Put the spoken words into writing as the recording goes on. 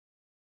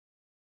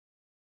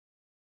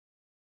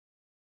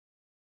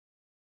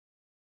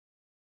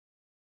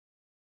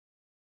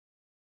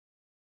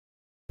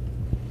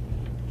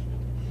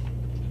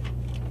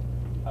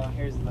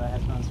here's the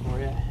headphones for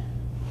you.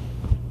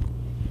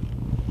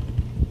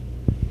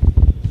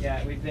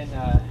 Yeah, we've been,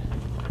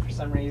 for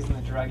some reason,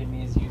 the drug in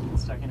me is usually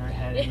stuck in our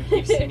head, and we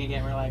keep singing it,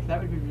 and we're like,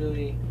 that would be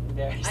really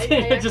embarrassing.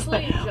 I just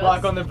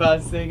walk on the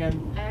bus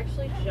singing. I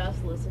actually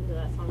just listened to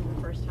that song for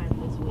the first time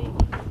this week.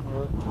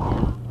 Really?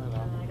 Yeah. Right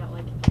on. And I got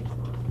like a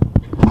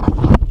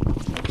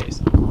songs. Okay,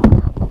 so.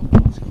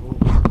 That's cool.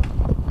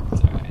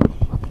 It's alright.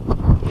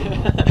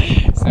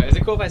 So, is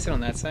it cool if I sit on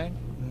that side?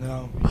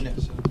 No. No.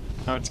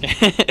 Oh, it's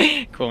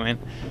cool, man.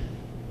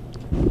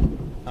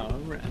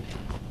 Alright.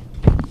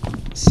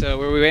 So,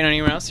 were we waiting on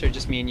anyone else, or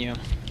just me and you?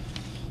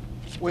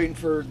 Just waiting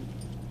for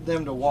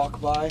them to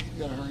walk by. You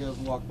gotta hurry up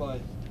and walk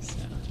by. So.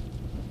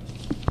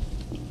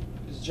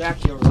 Is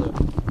Jackie over there?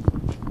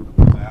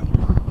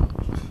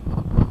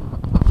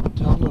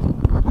 Tell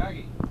them to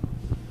Jackie.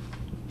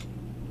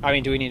 I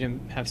mean, do we need to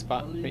have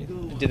spot? Do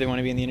they want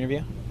to be in the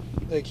interview?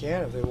 They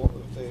can if they want.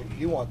 If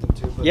you want them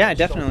to. But Yeah, I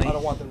just definitely. I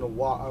don't want them to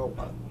walk. I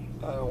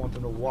don't want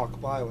them to walk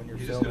by when you're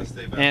filming.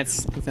 And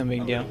it's no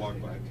big deal.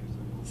 Walk by.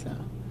 So,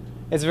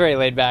 it's very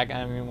laid back.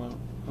 I mean, won't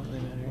really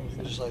matter.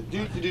 You're just like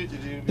do.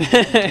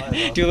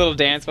 Do a little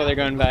dance while they're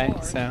going by.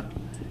 So,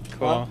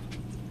 cool.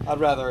 I'd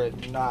rather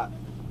it not.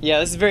 Yeah,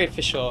 this is very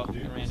official.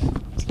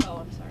 Miranda. Oh,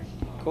 I'm sorry.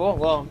 Cool.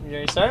 Well, you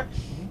ready to start?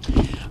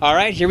 All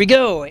right, here we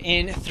go.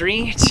 In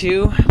 3,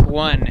 2,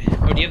 1.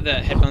 Oh, do you have the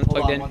headphones Hold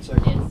plugged on in? 1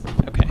 second. Yes.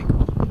 Okay.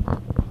 Cool.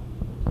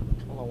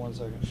 Hold on 1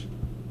 second.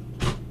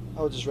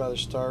 I would just rather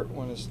start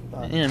when it's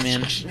not. Yeah,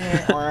 man.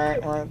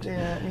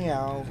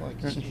 Meow. Like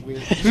it's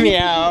weird.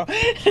 Meow.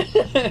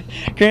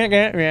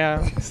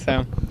 Meow.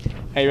 So,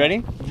 are you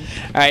ready?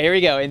 All right, here we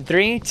go. In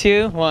 3,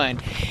 2, 1.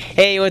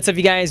 Hey, what's up,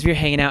 you guys? We're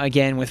hanging out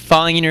again with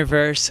Falling in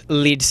Reverse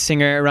lead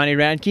singer Ronnie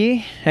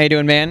Radke. How you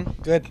doing, man?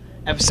 Good.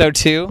 Episode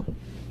 2.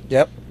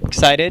 Yep.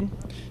 Excited?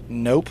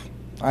 Nope.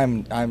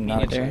 I'm not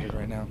neither. excited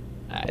right now.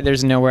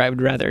 There's nowhere I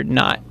would rather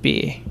not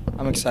be.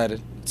 I'm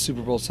excited. It's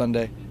Super Bowl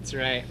Sunday. That's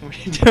right. We're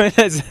doing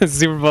this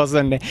Super Bowl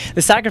Sunday.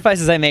 The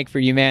sacrifices I make for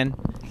you, man.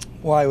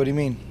 Why? What do you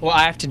mean? Well,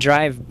 I have to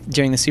drive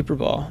during the Super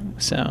Bowl,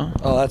 so.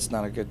 Oh, that's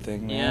not a good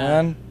thing,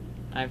 Yeah. man.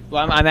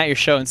 I'm at your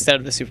show instead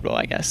of the Super Bowl,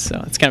 I guess.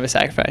 So it's kind of a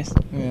sacrifice.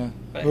 Yeah.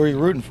 But- Who are you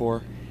rooting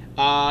for?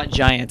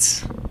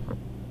 Giants.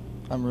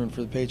 I'm rooting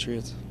for the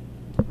Patriots.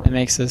 That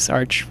makes us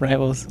arch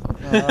rivals.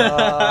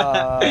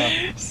 Ah.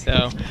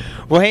 So,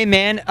 well, hey,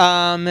 man.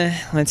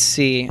 Let's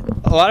see.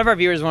 A lot of our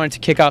viewers wanted to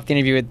kick off the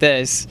interview with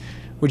this.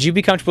 Would you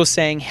be comfortable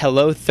saying,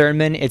 "Hello,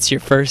 Thurman, it's your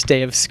first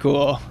day of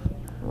school"?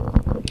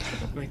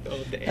 Like the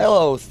old days.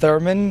 Hello,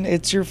 Thurman.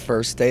 It's your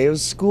first day of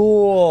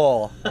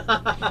school.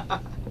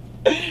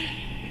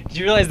 Did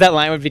you realize that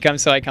line would become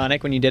so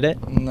iconic when you did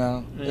it?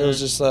 No, it was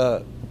just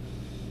a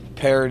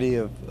parody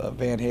of a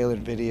Van Halen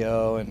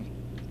video, and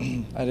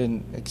I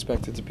didn't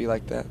expect it to be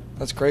like that.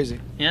 That's crazy.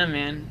 Yeah,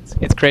 man.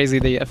 It's crazy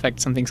the effect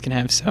some things can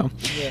have. So,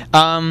 Yeah.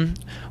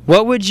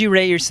 what would you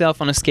rate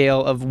yourself on a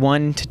scale of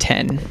 1 to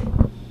 10?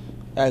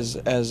 As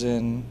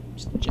in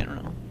Just in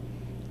general.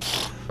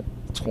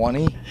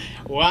 20?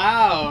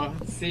 Wow.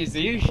 See, so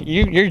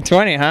you're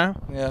 20, huh?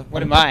 Yeah.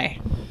 What am I?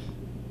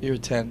 You're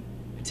 10.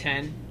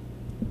 10.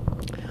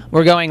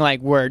 We're going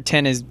like where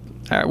 10 is,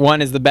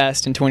 1 is the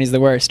best and 20 is the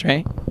worst,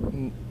 right?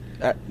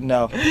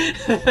 No.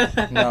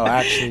 No,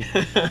 actually.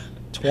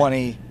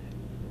 20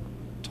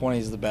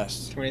 is the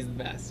best. 20 is the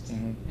best.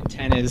 Mhm. And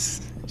 10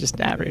 is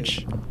just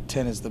average.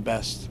 10 is the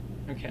best.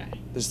 Okay.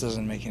 This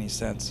doesn't make any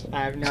sense.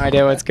 I have no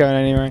idea what's going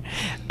on anymore.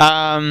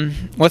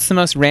 What's the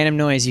most random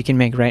noise you can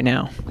make right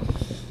now?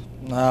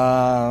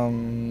 I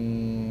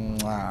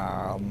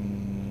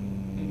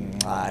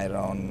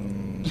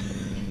don't.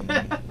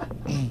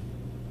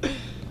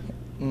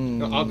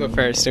 I'll go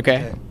first,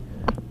 okay?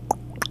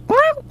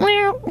 What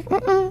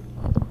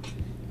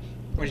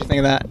do you think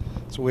of that?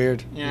 It's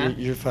weird. Yeah.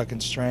 You're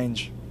fucking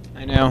strange.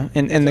 I know,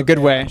 in the good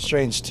way. I'm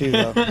strange too,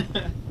 though.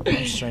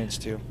 I'm strange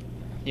too.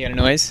 You got a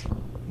noise?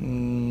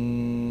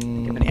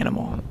 Think of an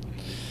animal.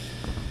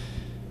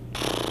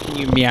 Can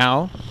you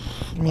meow?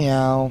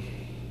 Meow.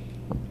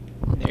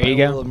 There you I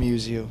go. will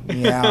amuse you.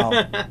 Meow.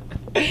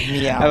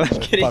 Meow, I love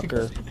getting-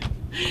 fucker.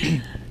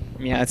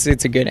 Yeah, it's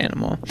a good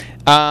animal.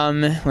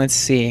 Let's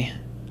see.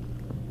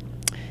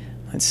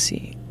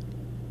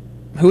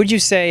 Who would you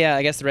say?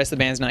 I guess the rest of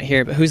the band's not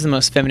here, but who's the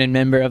most feminine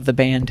member of the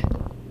band?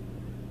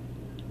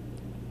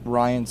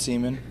 Ryan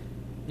Seaman.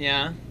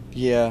 Yeah,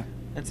 Yeah.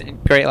 that's a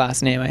great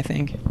last name, I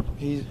think.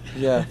 He's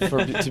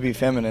to be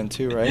feminine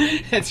too,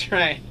 right? That's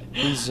right.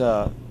 He's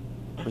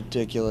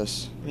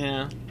ridiculous.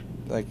 Yeah.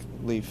 Like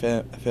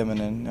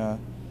feminine.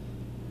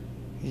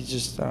 He's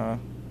just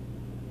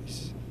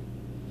he's,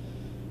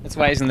 That's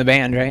why he's in the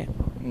band, right?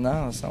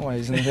 no, that's not why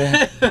he's in the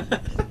band.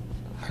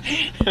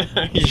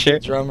 Are you sure?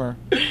 Drummer.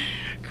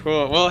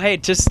 Cool. Well, hey,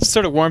 just to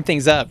sort of warm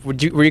things up, were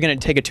you going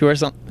to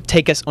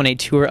take us on a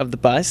tour of the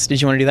bus?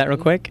 Did you want to do that real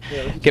quick?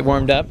 Yeah, we can Get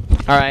warmed up.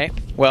 All right.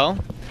 Well,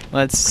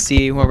 let's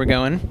see where we're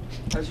going.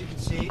 As you can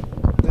see,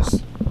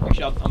 this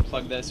Actually, I'll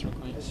unplug this real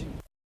quick.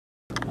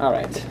 All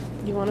right.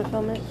 You want to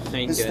film it? No,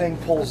 you this can thing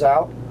pulls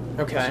out,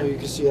 Okay. so you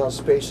can see how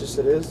spacious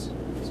it is.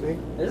 See?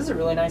 This is a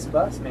really nice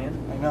bus, man.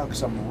 I know,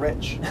 because I'm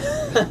rich.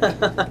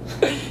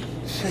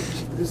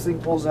 This thing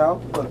pulls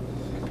out. Look,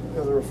 you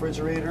have the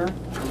refrigerator.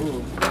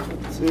 Ooh.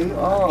 See?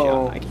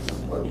 Oh.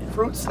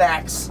 Fruit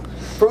snacks.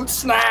 Fruit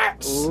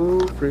snacks.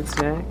 Ooh, fruit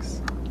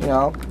snacks. You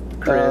know,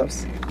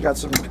 Cribs. got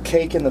some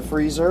cake in the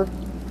freezer.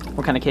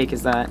 What kind of cake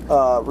is that?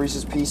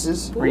 Reese's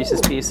Pieces.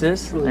 Reese's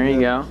Pieces. Really There you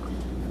good. go.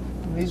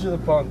 And these are the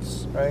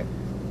bunks, right?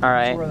 All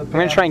right. These are the I'm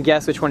gonna try and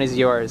guess which one is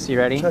yours. You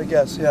ready? Try to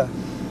guess, yeah.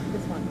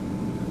 This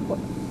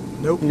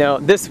one. Nope. No,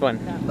 this one.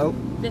 Nope.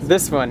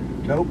 This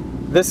one. Nope.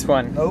 This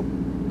one. Nope.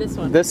 This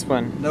one. This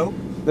one. Nope.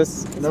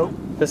 This. Nope.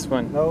 This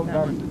one. No, That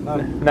none.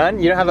 None. None?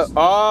 You don't have a.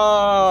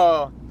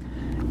 Oh!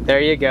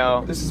 There you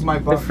go. This is my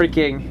The bunk.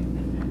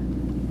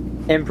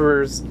 freaking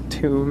Emperor's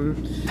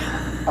tomb.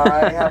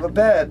 I have a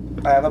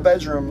bed. I have a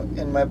bedroom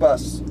in my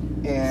bus,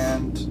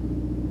 and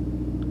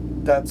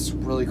that's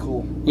really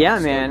cool. Yeah,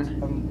 So man.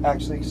 I'm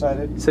actually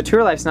excited. So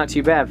tour life's not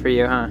too bad for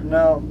you, huh?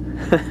 No,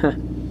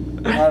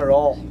 not at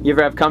all. You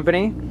ever have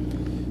company?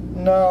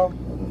 No,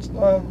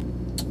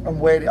 I'm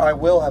waiting. I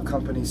will have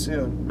company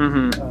soon.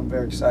 Mm-hmm. I'm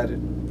very excited.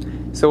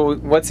 So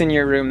what's in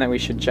your room that we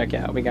should check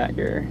out? We got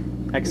your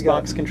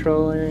Xbox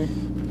controller.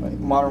 My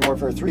Modern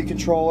Warfare 3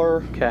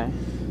 controller, Okay.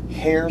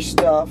 hair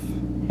stuff,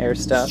 Hair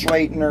stuff.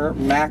 straightener,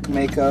 Mac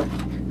makeup.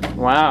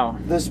 Wow.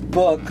 This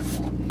book,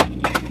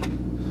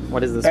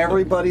 What is this? book?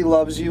 Everybody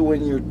Loves You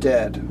When You're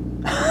Dead,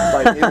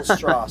 by Neil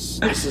Strauss.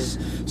 This is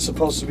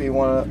supposed to be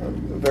a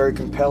very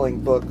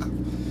compelling book.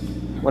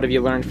 What have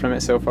you learned from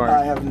it so far?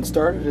 I haven't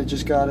started it,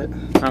 just got it.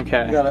 Okay.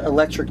 I got an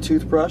electric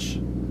toothbrush,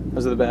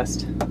 Those are the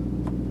best.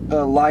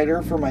 a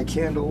lighter for my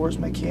candle. Where's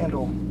my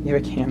candle? You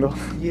have a candle.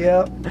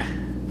 Yep.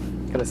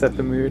 Gotta set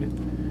the mood.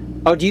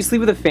 Oh, do you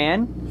sleep with a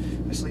fan?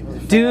 I sleep with a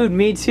fan. Dude,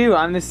 me too.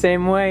 I'm the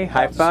same way.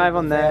 High to five sleep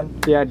on with a that. fan.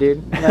 Yeah,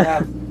 dude.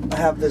 And I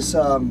have this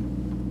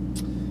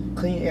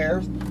clean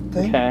air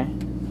thing. Okay.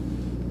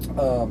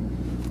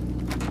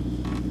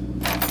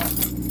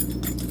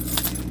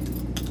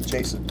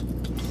 Jason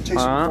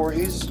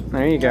Voorhees.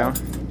 There you go.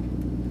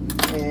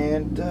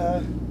 And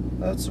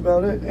that's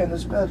about it. And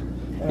this bed.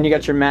 And you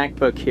got your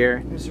MacBook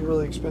here. It's a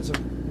really expensive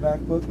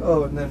MacBook.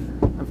 Oh, and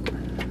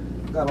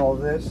then got all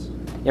this.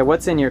 Yeah,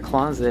 what's in your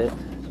closet?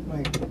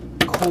 My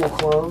cool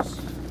clothes.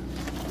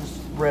 This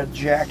red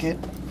jacket.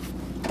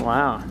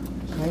 Wow.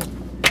 Okay.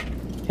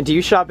 And do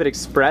you shop at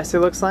Express, it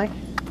looks like?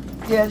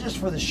 Yeah, just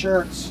for the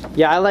shirts.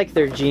 Yeah, I like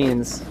their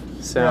jeans.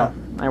 So Yeah.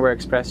 I wear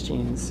Express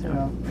jeans. So. You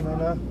know,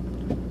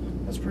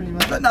 and that's pretty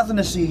much. But nothing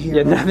to see here.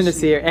 Yeah, nothing to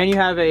see here. And you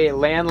have a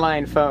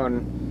landline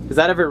phone. Does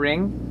that ever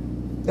ring?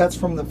 That's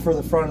for the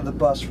front of the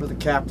bus for the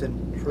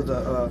captain, for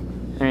the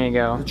There you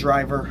go.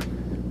 driver.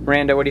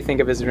 Randa, what do you think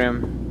of his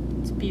room?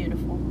 It's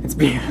beautiful. It's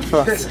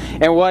beautiful.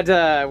 And what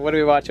do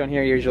we watch on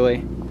here usually?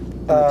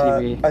 On the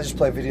TV. I just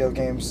play video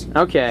games.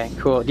 Okay,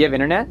 cool. Do you have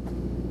internet?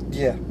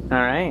 Yeah, All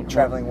right.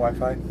 traveling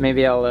Wi-Fi.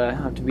 Maybe I'll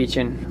have to beat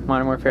you in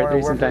Modern Warfare 3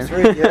 Modern Warfare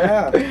sometime. 3,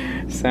 yeah.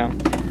 So,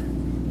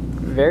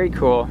 very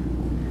cool.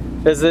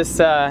 Does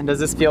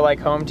this feel like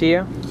home to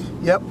you?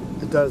 Yep,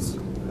 it does.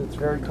 It's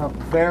very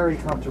comfortable. Very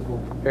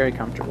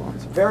comfortable.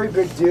 It's a very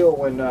big deal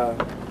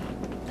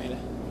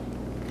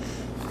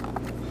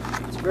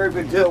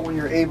when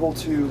you're able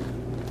to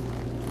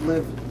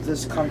live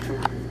this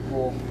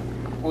comfortable.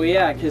 Well,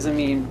 yeah, because I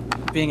mean,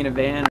 being in a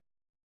van.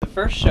 The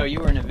first show you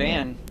were in a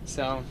van,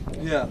 so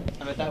Yeah.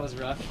 I bet that was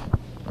rough.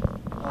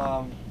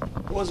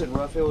 It wasn't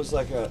rough. It was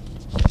like I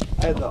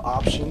had the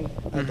option.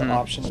 I had the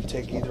option to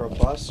take either a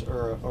bus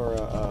or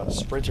a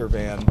Sprinter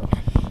van,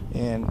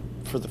 and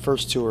for the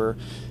first tour,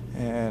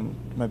 and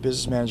my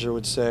business manager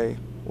would say,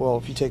 "Well,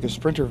 if you take a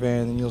Sprinter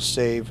van, then you'll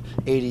save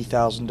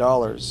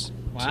 $80,000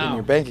 in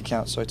your bank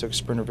account." So I took a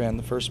Sprinter van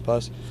the first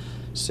bus,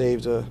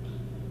 saved a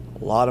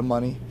lot of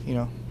money, you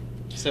know.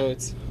 So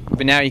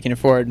but now you can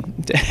afford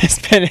to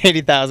spend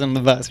 $80,000 on the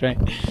bus, right?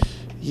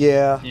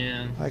 Yeah.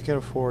 Yeah. I can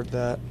afford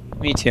that.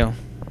 Me too.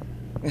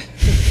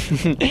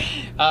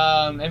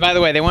 And by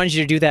the way, they wanted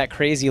you to do that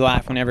crazy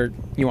laugh whenever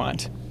you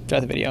want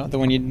throughout the video. The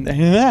one you,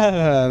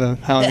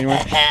 how long you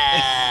want.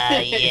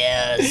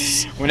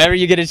 Yes. Whenever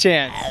you get a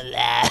chance.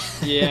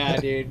 Yeah,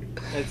 dude.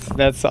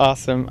 That's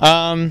awesome.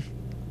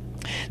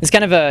 It's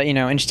kind of a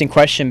interesting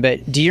question,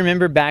 but do you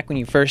remember back when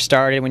you first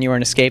started, when you were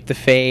in Escape the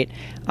Fate?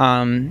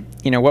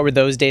 What were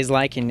those days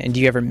like, and do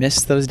you ever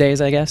miss those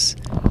days, I guess?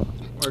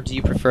 Or do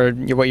you prefer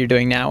what you're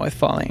doing now with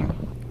Falling?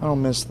 I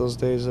don't miss those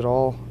days at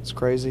all. It's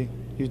crazy.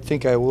 You'd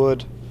think I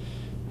would,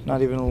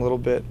 not even a little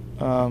bit.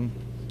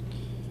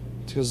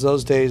 Because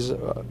those days,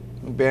 the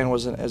band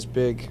wasn't as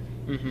big.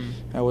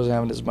 Mm-hmm. I wasn't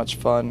having as much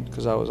fun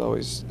because I was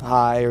always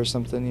high or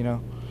something,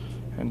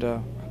 And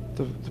the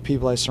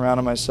people I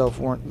surrounded myself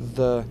weren't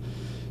the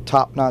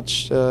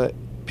top-notch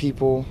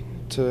people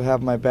to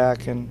have my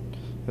back, and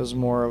it was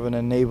more of an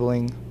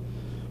enabling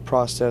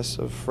process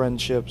of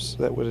friendships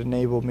that would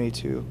enable me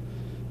to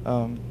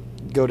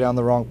go down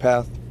the wrong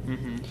path.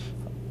 Mm-hmm.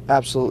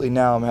 Absolutely,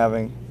 now I'm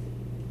having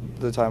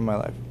the time of my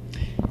life.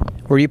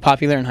 Were you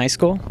popular in high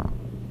school?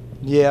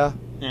 Yeah,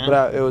 Yeah.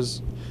 but it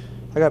was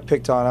I got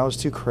picked on. I was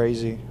too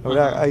crazy.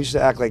 I used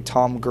to act like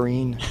Tom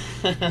Green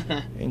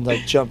and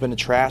like jump into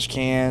trash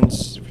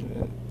cans,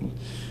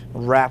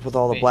 rap with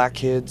all the black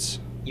kids.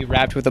 You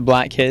rapped with the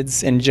black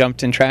kids and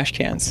jumped in trash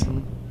cans.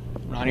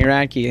 Ronnie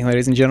Radke,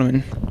 ladies and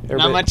gentlemen.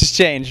 Not much has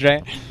changed,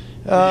 right?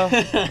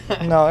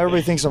 No,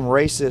 everybody thinks I'm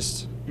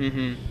racist.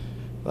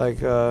 Like,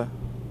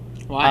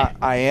 why?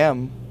 I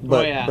am,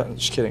 but, yeah. but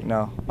just kidding.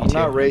 No, I'm too.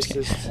 not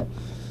racist.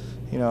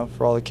 You know,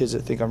 for all the kids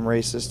that think I'm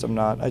racist, I'm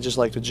not. I just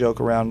like to joke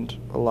around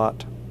a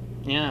lot.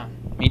 Yeah,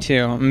 me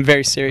too. I'm a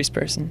very serious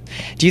person.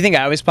 Do you think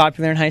I was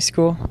popular in high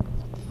school?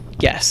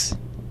 Guess.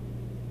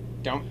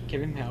 Don't give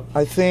him help.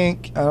 I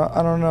think,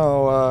 I don't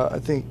know. I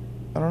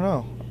don't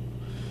know.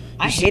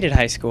 I hated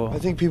high school. I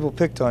think people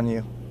picked on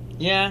you.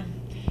 Yeah.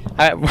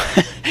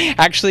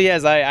 Actually,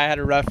 yes, I had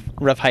a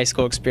rough high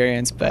school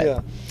experience,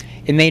 but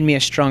it made me a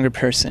stronger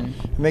person.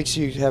 It makes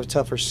you have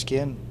tougher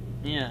skin.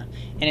 Yeah,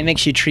 and it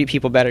makes you treat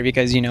people better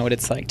because you know what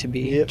it's like to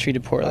be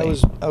treated poorly.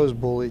 I was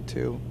bullied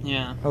too.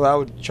 Yeah. Well, I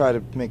would try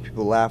to make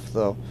people laugh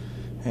though,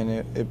 and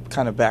it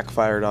kind of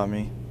backfired on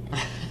me.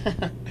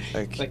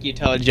 Like you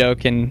tell a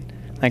joke and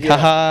like,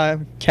 haha,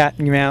 cat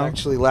in your mouth.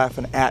 Actually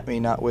laughing at me,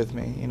 not with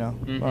me, you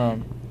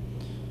know.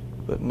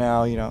 But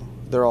now, you know,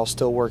 they're all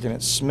still working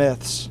at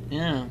Smith's.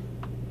 Yeah.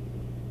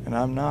 And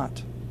I'm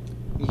not.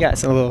 You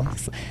got a little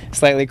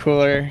slightly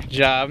cooler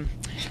job.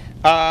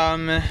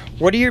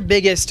 What are your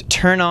biggest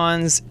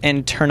turn-ons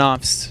and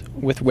turn-offs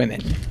with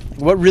women?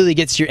 What really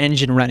gets your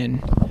engine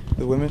running?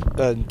 The women?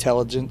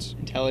 Intelligence.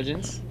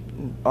 Intelligence?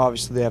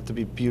 Obviously, they have to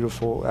be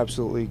beautiful,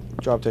 absolutely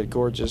drop-dead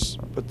gorgeous.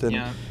 But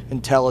then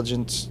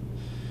intelligence,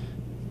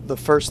 the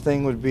first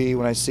thing would be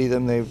when I see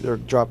them, they're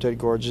drop-dead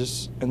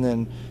gorgeous. And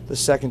then the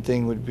second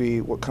thing would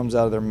be what comes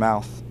out of their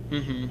mouth.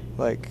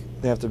 Like,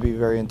 they have to be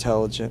very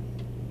intelligent.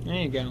 There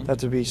you go. They have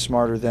to be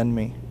smarter than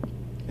me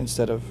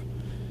instead of,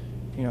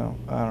 you know,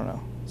 I don't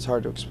know. It's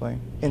hard to explain.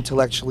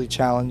 Intellectually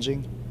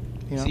challenging.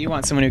 You know? So you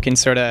want someone who can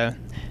sort of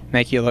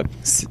make you look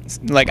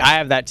like I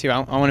have that too. I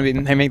want to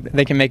be.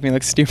 They can make me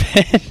look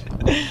stupid.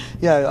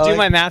 Yeah. Do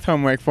my math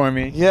homework for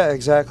me. Yeah,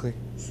 exactly.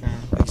 So.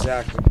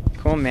 Exactly.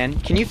 Cool, man.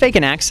 Can you fake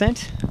an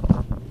accent?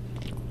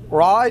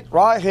 Right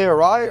here,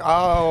 right?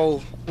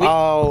 Oh,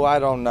 I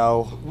don't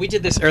know. We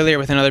did this earlier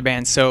with another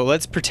band, so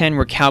let's pretend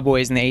we're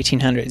cowboys in the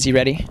 1800s. You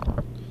ready?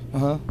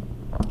 Uh-huh.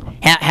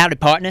 Howdy,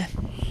 partner.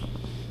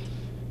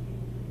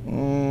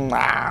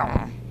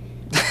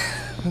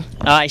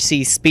 I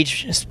see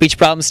speech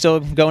problems still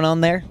going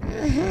on there.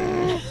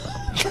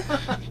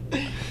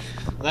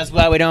 That's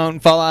why we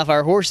don't fall off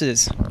our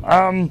horses.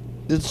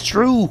 It's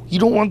true. You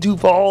don't want to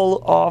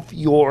fall off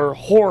your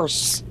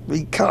horse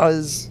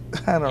because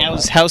I don't know.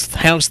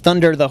 How's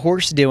Thunder the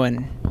horse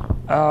doing?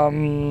 I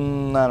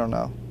don't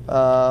know.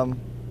 Are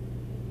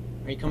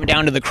you coming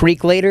down to the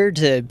creek later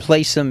to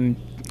play some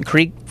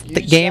creek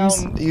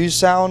games? You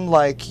sound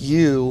like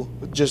you,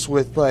 just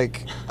with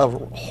like a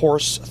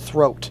horse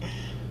throat.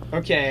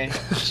 Okay.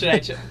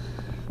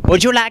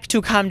 Would you like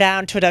to come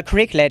down to the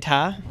creek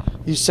later?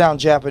 You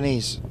sound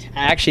Japanese.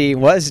 I actually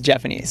was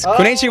Japanese.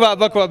 Konnichiwa,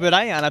 boku wa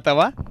burai, anata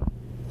wa?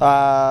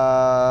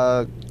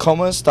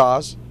 ¿Cómo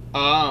estás?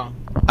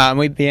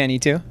 Muy bien, ¿y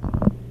tú?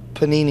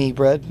 Panini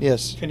bread,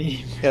 yes.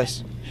 Panini.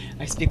 Yes.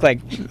 I speak like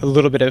a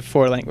little bit of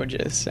 4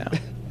 languages, so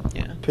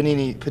yeah.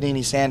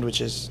 Panini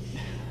sandwiches.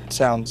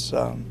 Sounds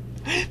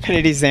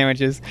Panini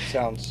sandwiches.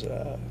 Sounds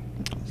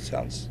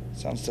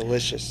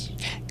delicious.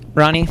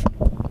 Ronnie,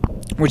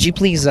 would you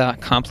please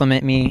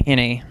compliment me in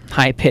a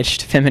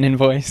high-pitched feminine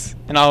voice,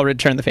 and I'll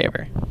return the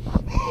favor.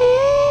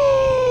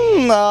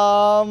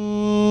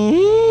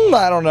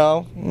 I don't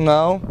know.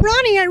 No.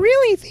 Ronnie, I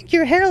really think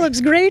your hair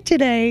looks great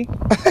today.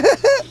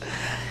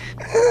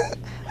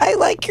 I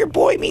like your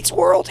Boy Meets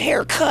World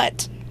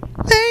haircut.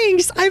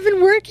 Thanks. I've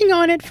been working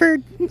on it for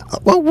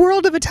a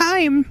world of a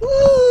time.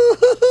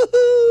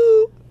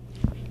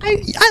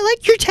 I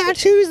like your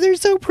tattoos. They're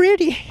so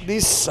pretty.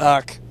 These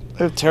suck.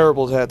 I have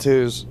terrible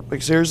tattoos.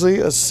 Like, seriously?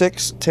 A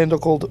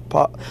 6-tentacled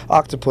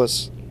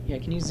octopus. Yeah,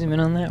 can you zoom in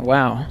on that?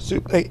 Wow.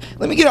 So, hey,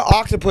 let me get an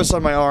octopus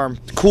on my arm.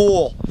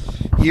 Cool.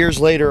 Years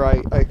later,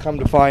 I come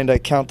to find I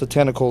count the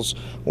tentacles.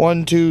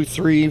 1, 2,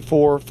 3,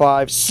 4,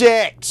 5,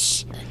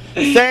 6.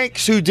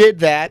 Thanks, who did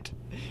that?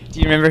 Do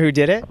you remember who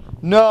did it?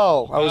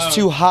 No, I was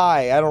too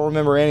high. I don't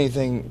remember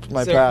anything from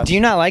my past. Do you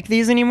not like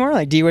these anymore?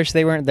 Like, do you wish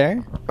they weren't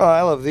there? Oh,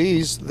 I love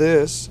these.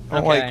 This. I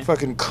don't like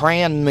fucking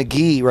Cran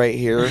McGee right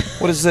here.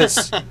 What is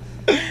this?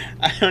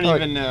 I don't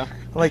even know.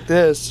 I like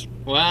this.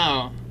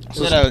 Wow. Is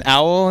that an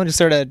owl just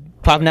sort of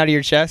popping out of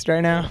your chest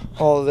right now?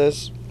 All of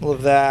this. All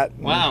of that.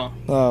 Wow.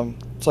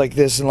 It's like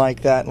this and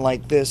like that and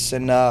like this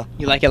and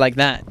You like it like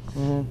that?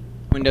 Mhm.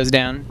 Windows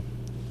down.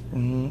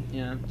 Mhm.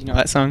 Yeah. You know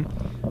that song?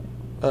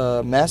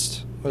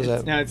 Messed? What is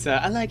that? No, it's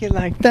I like it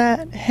like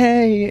that.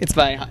 Hey. It's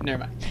by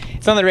never mind.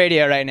 It's on the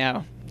radio right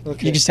now.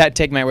 Okay. You just had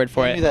to take my word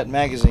for Give it. me that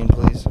magazine,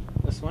 please.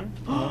 This one?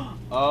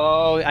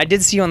 Oh, I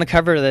did see you on the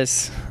cover of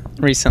this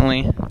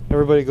recently.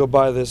 Everybody go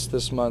buy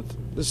this month.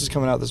 This is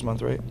coming out this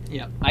month, right?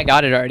 Yeah. I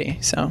got it already,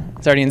 so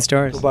it's already in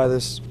stores. Go buy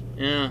this.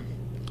 Yeah.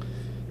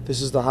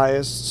 This is the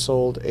highest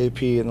sold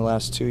AP in the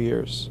last 2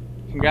 years.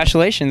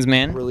 Congratulations,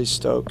 man. Really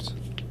stoked.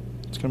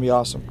 It's gonna be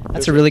awesome.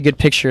 That's a really good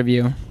picture of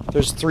you.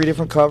 There's 3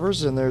 different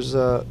covers, and there's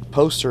a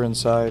poster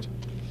inside.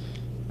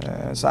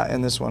 It's not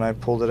in this one. I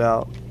pulled it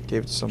out,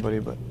 gave it to somebody,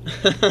 but.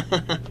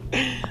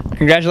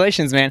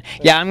 Congratulations, man.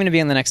 Yeah, I'm gonna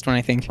be on the next one,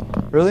 I think.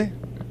 Really?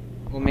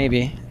 Well,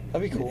 maybe.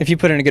 That'd be cool. If you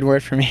put in a good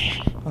word for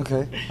me.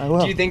 Okay, I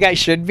will. Do you think I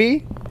should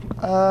be?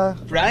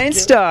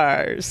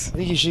 BryanStars. I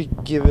think you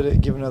should give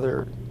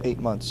another 8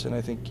 months, and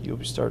I think you'll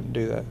be starting to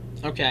do that.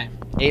 Okay.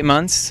 8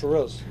 months? For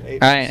reals.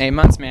 8 All months. right, 8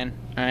 months, man.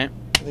 All right.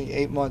 I think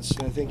 8 months,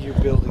 and I think you're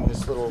building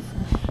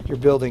you're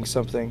building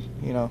something,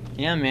 you know.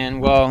 Yeah, man.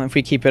 Well, if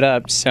we keep it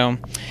up, so,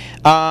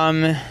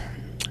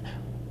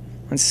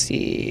 let's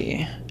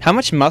see. How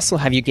much muscle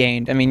have you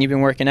gained? I mean, you've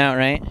been working out,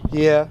 right?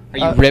 Yeah. Are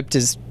you ripped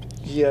as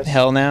yes.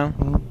 hell now?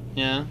 Mhm.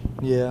 Yeah.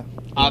 Yeah.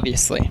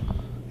 Obviously.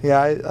 Yeah,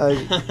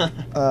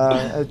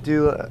 I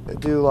do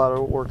a lot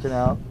of working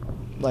out,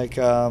 like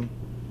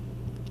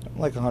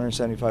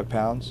 175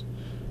 pounds.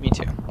 Me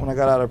too. When I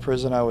got out of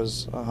prison, I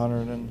was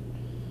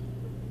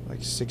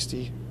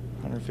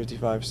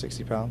 155,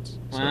 60 pounds.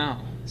 So.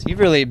 Wow. So you've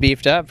really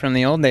beefed up from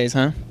the old days,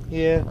 huh?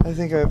 Yeah, I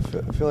think I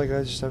feel like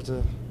I just have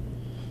to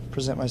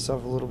present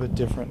myself a little bit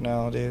different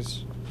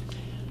nowadays.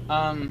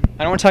 I don't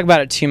want to talk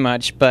about it too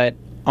much, but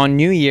on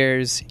New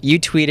Year's,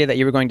 you tweeted that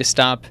you were going to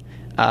stop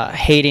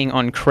hating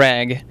on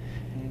Craig.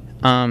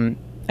 I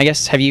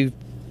guess, have you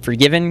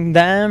forgiven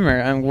them,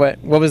 or what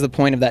was the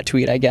point of that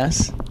tweet, I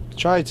guess?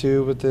 Tried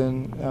to, but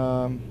then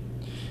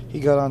he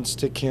got on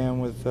Stickcam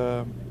with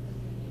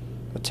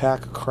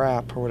Attack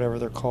Crap, or whatever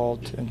they're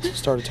called, and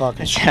started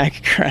talking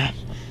Attack Crap.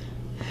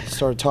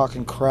 Started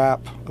talking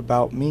crap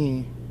about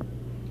me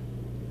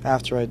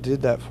after I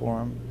did that for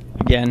him.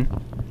 Again.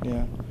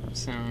 Yeah.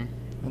 So.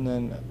 And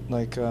then,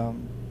 I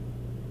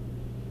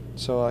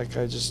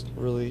just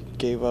really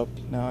gave up.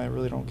 Now I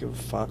really don't give a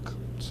fuck.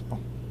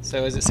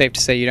 So is it safe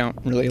to say you don't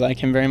really like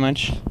him very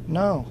much?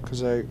 No,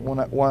 because when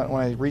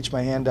I reach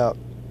my hand out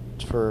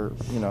for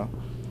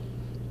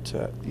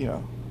to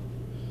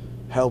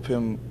help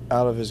him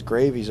out of his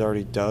grave he's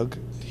already dug,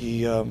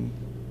 he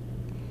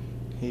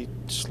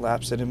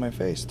slaps it in my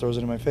face, throws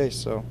it in my face.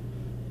 So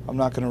I'm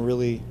not gonna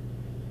really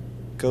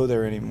go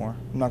there anymore.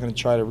 I'm not gonna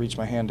try to reach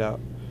my hand out.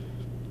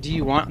 Do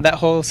you want that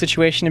whole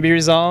situation to be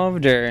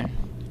resolved, or?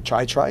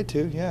 I tried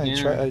to, yeah.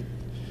 I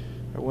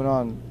went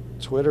on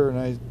Twitter and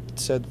I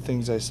said the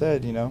things I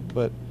said,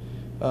 but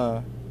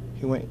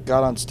he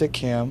got on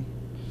Stickcam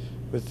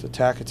with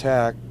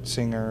Attack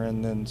singer,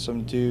 and then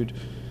some dude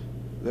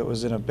that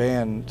was in a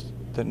band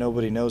that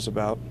nobody knows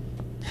about,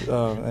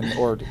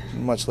 or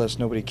much less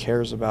nobody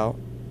cares about,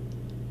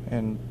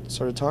 and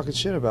started talking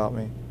shit about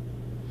me.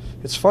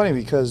 It's funny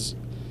because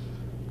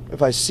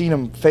if I seen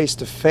him face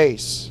to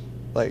face,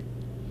 I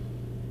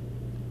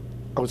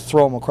would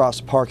throw him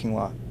across the parking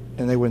lot,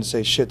 and they wouldn't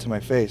say shit to my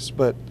face.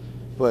 But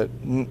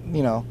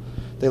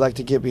they like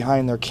to get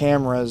behind their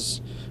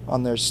cameras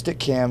on their stick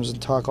cams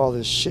and talk all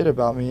this shit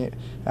about me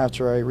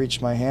after I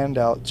reached my hand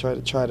out,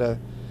 try to,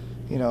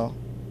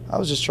 I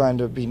was just trying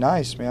to be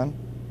nice, man.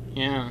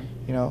 Yeah.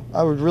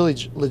 I would really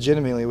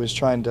legitimately was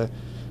trying to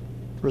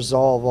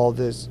resolve all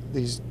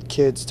these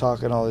kids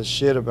talking all this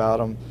shit about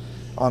him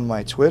on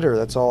my Twitter.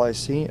 That's all I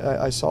see.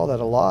 I saw that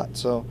a lot.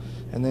 So,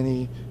 and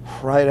then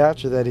right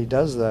after that, he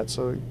does that.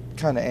 So it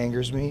kind of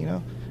angers me,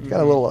 Got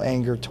a little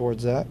anger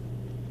towards that.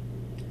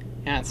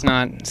 Yeah, it's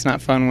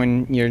not fun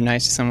when you're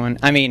nice to someone.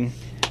 I mean,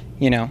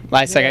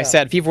 like I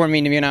said, people were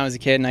mean to me when I was a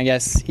kid, and I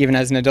guess even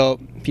as an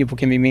adult, people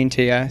can be mean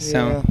to you.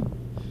 So. Yeah.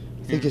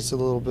 I think it's a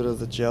little bit of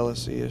the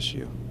jealousy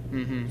issue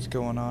that's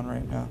going on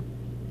right now.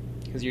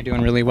 Because you're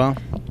doing really well.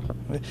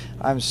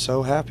 I'm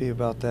so happy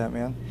about that,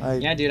 man.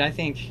 Yeah, dude, I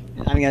think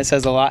that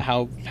says a lot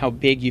how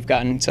big you've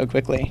gotten so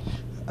quickly.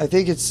 I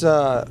think it's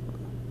the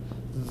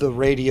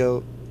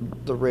radio.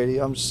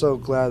 I'm so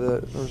glad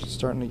that we're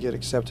starting to get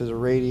accepted to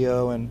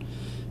radio, and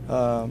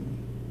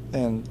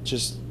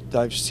just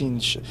I've seen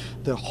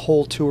the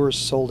whole tour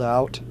sold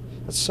out.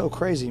 That's so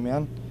crazy,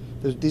 man.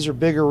 These are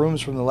bigger rooms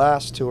from the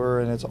last tour,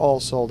 and it's all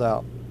sold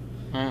out.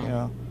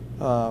 Wow.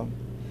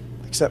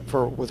 Except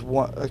for with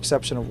one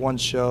exception of one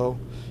show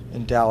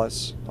in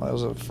Dallas. That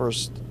was it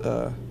was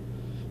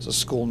a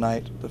school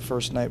night, the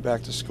first night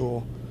back to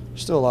school.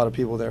 There's still a lot of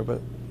people there,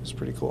 but it's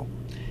pretty cool.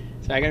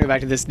 So I gotta go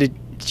back to this. Did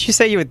you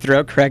say you would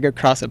throw Craig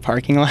across a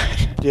parking lot?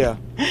 Yeah.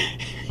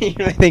 You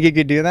really think you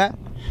could do that?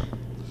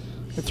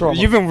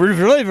 You've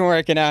really been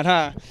working out,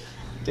 huh?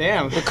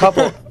 Damn.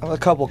 A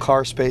couple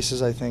car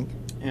spaces, I think.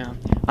 Yeah.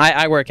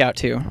 I work out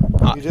too.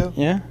 You do?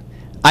 Yeah.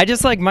 I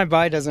just my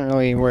body doesn't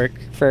really work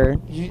for.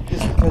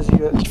 It's because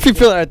you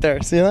feel it right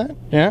there. See that?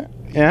 Yeah.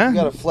 Yeah. You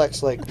gotta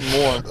flex more,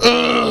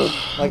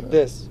 like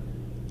this.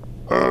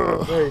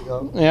 There you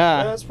go.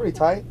 Yeah. That's pretty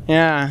tight.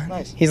 Yeah.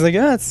 Nice. He's like,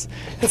 yeah, it's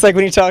like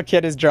when you tell a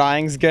kid his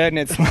drawing's good, and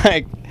it's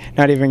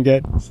not even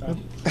good. So.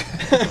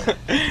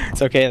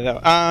 It's okay though.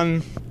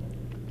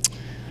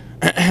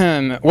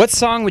 What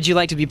song would you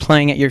like to be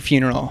playing at your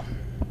funeral?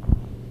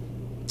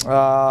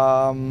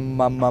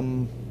 Mamma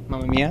Mamma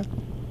Mia?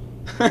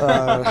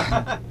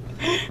 That's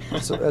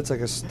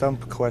like a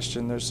stump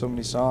question. There's so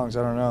many songs.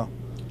 I don't know.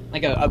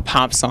 Like a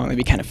pop song that'd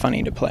be kind of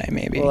funny to play,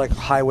 maybe. Or like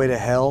Highway to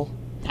Hell.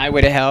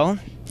 Highway to Hell?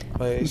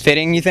 Like,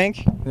 Fitting, you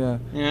think? yeah.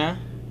 Yeah.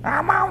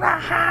 I'm on a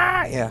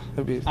high. Yeah,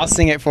 it'd be. I'll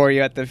sing it for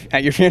you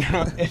at your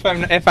funeral if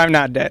I'm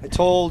not I dead.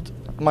 told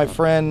my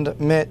friend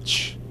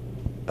Mitch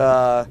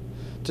to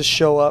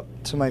show up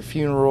to my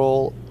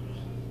funeral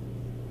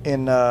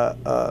in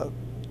a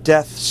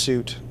death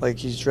suit, like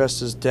he's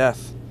dressed as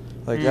Death.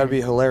 Like that'd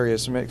be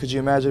hilarious. I mean, could you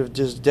imagine if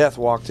just Death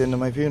walked into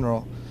my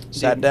funeral,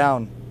 sat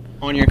down?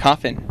 On your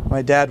coffin.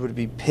 My dad would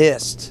be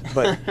pissed,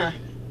 but it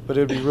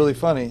would be really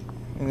funny.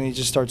 And then he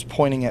just starts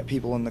pointing at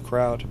people in the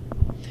crowd.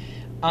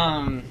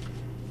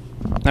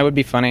 That would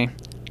be funny.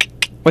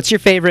 What's your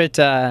favorite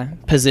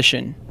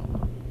position?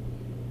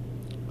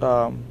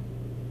 I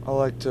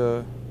like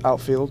to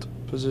outfield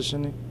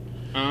positioning.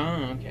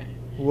 Oh, okay.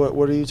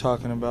 What are you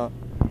talking about?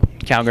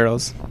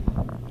 Cowgirls.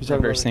 You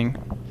talking Reversing.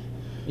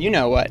 You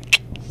know what?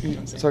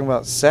 Talking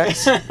about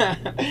sex?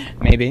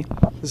 Maybe.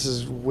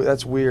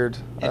 That's weird.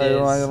 It I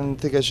is. don't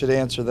think I should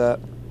answer that.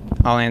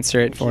 I'll answer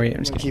it for you.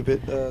 I'm gonna keep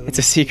it. It's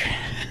a secret.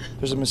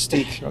 There's a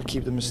mystique. I'll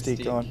keep the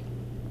mystique going.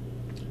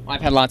 Well,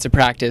 I've had lots of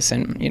practice,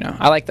 and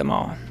I like them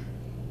all.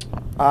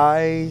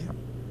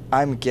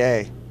 I'm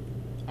gay.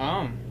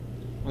 Oh.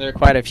 Well, there are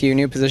quite a few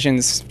new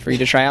positions for you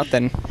to try out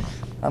then.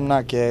 I'm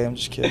not gay. I'm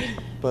just kidding.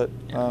 But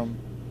But I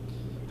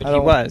he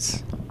don't-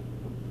 was.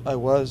 I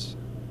was.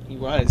 He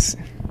was.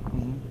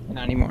 Mhm.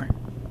 Not anymore.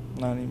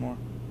 Not anymore.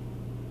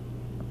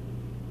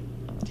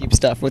 Deep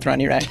stuff with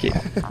Ronnie Radke.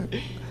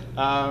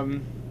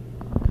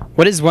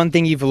 What is one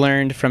thing you've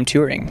learned from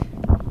touring?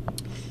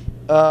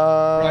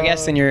 Well, I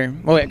guess in your...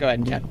 Oh, wait, go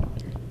ahead. Yeah.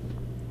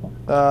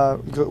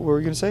 What were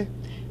you gonna say?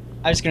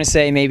 I was going to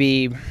say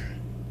maybe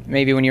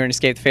when you were in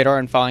Escape the Fedora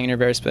and Falling in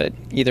Reverse, but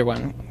either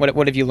one.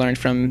 What have you learned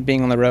from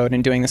being on the road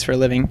and doing this for a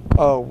living?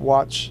 Oh,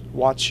 watch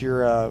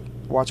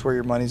where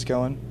your money's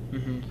going.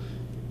 Mm-hmm.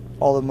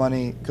 All the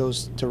money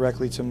goes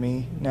directly to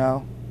me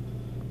now.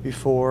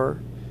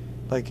 Before,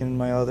 like in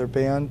my other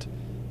band,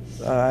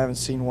 I haven't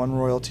seen one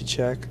royalty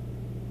check.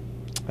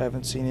 I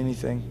haven't seen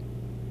anything.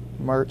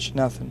 Merch,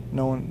 nothing.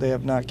 No one. They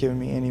have not given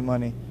me any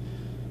money,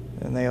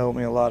 and they owe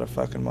me a lot of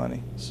fucking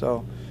money.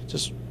 So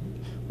just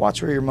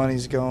watch where your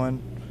money's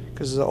going,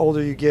 because the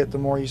older you get, the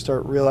more you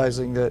start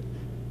realizing that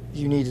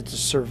you needed to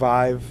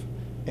survive,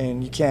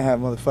 and you can't have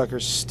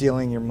motherfuckers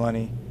stealing your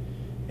money,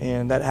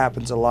 and that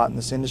happens a lot in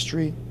this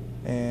industry.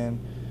 And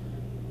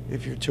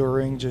if you're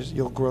touring,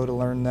 you'll grow to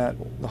learn that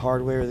the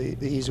hard way, or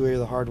the easy way, or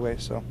the hard way.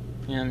 So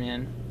Yeah,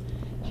 man.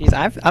 Jeez,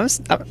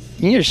 I'm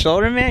in your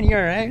shoulder, man. You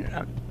all right?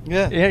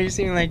 yeah. Yeah, you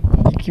seem like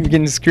you keep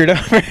getting screwed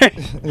over.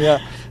 yeah.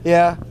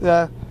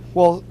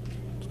 Well,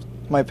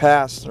 my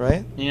past,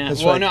 right? Yeah.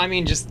 That's Well, right. no, I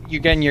mean just you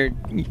getting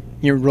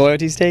your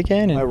royalties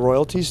taken. And My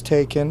royalties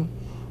taken.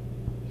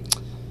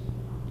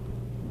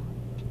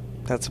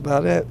 That's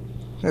about it.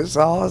 That's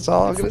all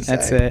I'm gonna say.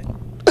 That's it.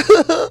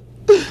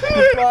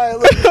 Brian,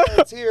 look at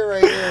that tear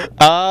right here.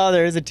 Oh,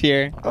 there is a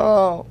tear.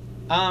 Oh.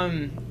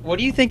 What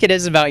do you think it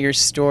is about your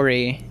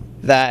story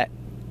that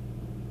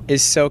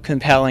is so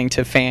compelling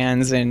to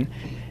fans, and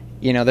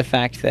the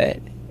fact that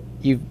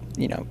you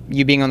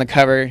being on the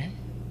cover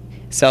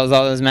sells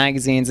all those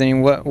magazines? I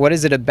mean, what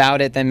is it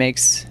about it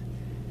that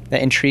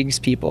intrigues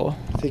people?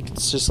 I think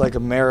it's just like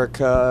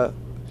America,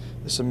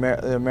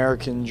 the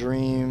American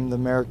dream, the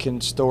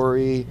American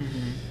story.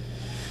 Mm-hmm.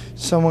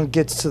 Someone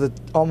gets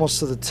almost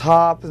to the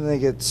top, and they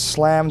get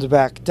slammed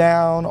back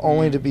down,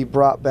 only to be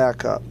brought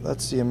back up.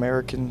 That's the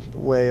American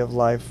way of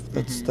life.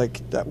 That's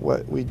like that.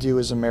 What we do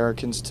as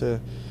Americans to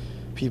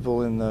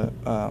people in the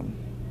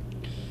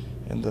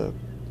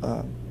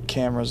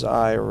camera's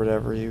eye, or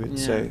whatever you would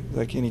say.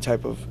 Like any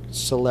type of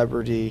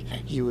celebrity,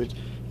 you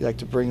like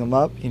to bring them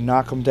up, you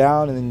knock them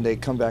down, and then they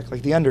come back,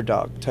 like the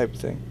underdog type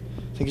thing.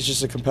 I think it's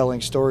just a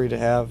compelling story to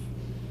have,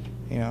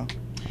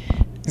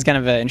 It's kind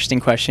of an interesting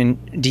question.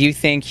 Do you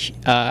think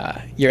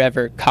you're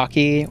ever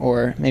cocky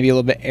or maybe a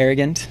little bit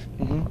arrogant?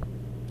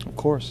 Mm-hmm. Of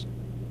course.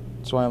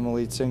 That's why I'm a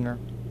lead singer.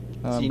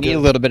 So you need a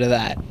little bit of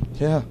that.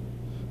 Yeah,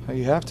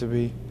 you have to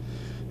be.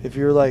 If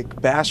you're like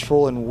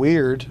bashful and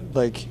weird,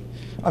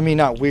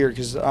 not weird,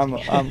 because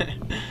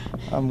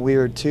I'm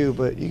weird too,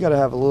 but you got to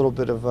have a little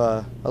bit of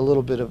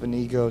an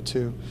ego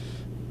to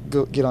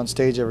get on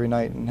stage every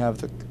night and have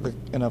the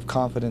enough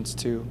confidence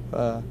to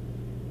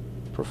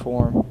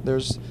perform.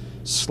 There's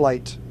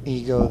slight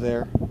ego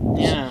there.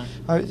 Yeah.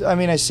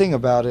 I sing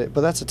about it,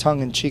 but that's a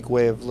tongue-in-cheek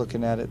way of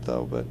looking at it,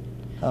 though. But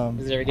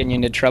is it ever getting you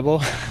into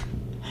trouble?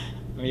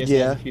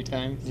 Yeah. A few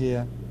times.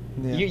 Yeah.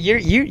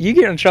 You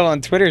get in trouble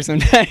on Twitter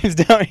sometimes,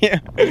 don't you?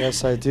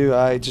 Yes, I do.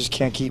 I just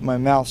can't keep my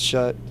mouth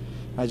shut.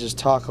 I just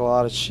talk a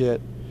lot of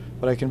shit,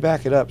 but I can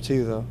back it up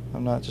too, though.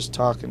 I'm not just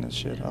talking this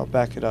shit. I'll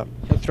back it up.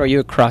 He'll throw you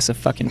across a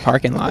fucking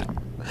parking lot.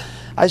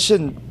 I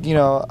shouldn't,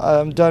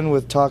 I'm done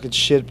with talking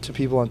shit to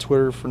people on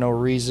Twitter for no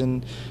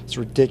reason. It's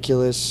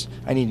ridiculous.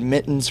 I need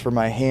mittens for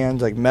my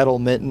hands, like metal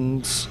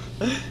mittens.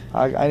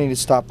 I need to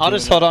stop. I'll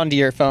just hold on to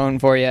your phone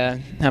for you.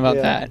 How about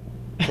Yeah. that?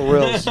 For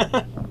reals.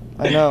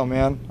 I know,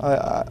 man.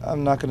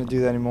 I'm not gonna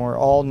do that anymore.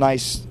 All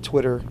nice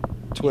Twitter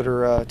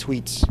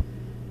tweets.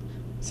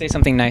 Say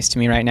something nice to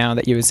me right now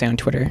that you would say on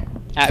Twitter.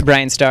 At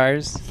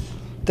BryanStars.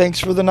 Thanks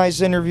for the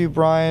nice interview,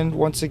 Brian.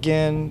 Once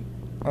again,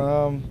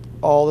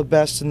 all the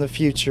best in the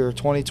future.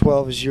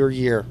 2012 is your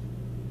year.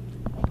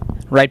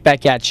 Right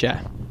back at ya.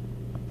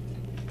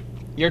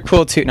 You're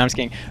cool too. No, I'm just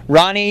kidding.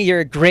 Ronnie,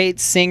 you're a great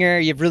singer.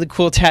 You have really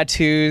cool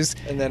tattoos.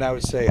 And then I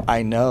would say,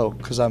 I know,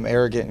 because I'm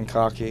arrogant and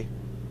cocky.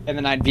 And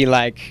then I'd be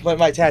like... But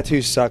my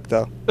tattoos suck,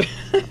 though.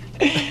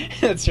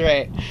 That's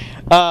right.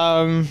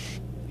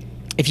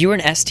 If you were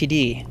an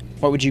STD,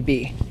 what would you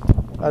be?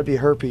 I'd be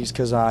herpes,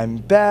 because I'm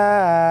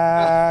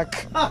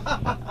back.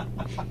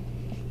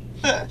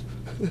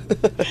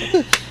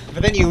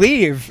 But then you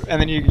leave,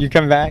 and then you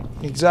come back.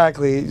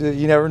 Exactly.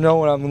 You never know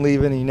when I'm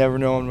leaving, and you never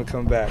know when I'm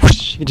coming back.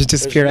 You just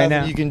disappear right now.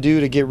 There's nothing you can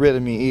do to get rid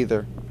of me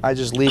either. I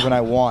just leave when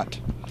I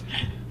want.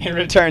 It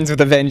returns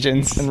with a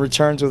vengeance. And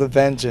returns with a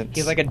vengeance.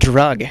 He's like a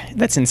drug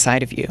that's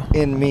inside of you.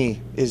 In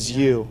me is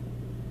you.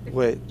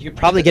 Wait. You could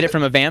probably get it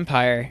from a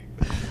vampire.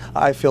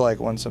 I feel like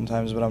one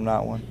sometimes, but I'm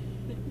not one.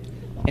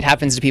 It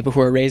happens to people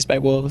who are raised by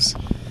wolves.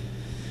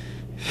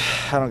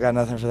 I don't got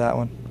nothing for that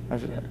one.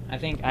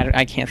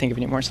 I can't think of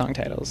any more song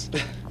titles.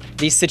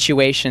 These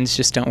situations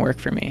just don't work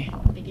for me.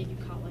 They get you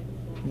caught like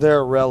before. They're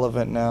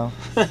irrelevant now.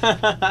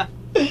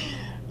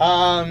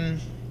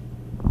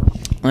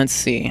 Let's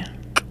see.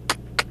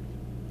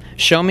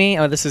 Show me.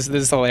 Oh, this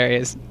is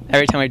hilarious.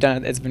 Every time we've done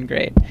it, it's been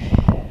great.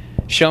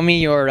 Show me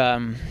your.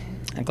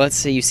 Like, let's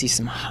say you see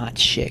some hot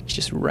chick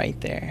just right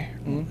there.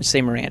 Let's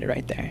say Miranda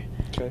right there.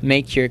 Okay.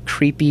 Make your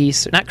creepy,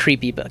 not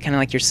creepy, but kind of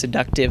like your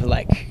seductive,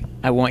 like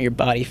I want your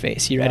body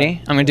face. You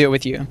ready? I'm gonna do it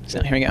with you.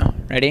 So here we go.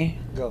 Ready?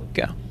 Go.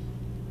 Go.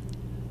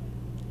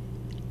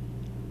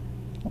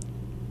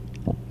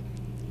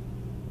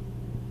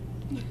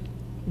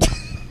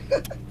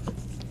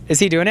 Is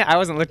he doing it? I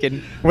wasn't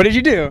looking. What did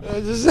you do?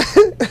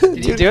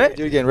 Did you do it?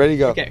 Do it again. Ready?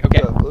 Go. Okay.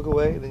 Go. Look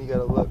away. Then you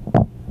gotta look.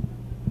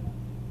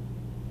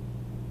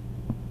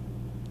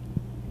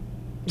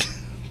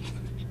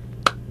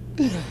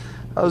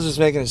 I was just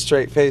making a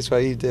straight face while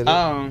you did it.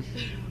 Oh,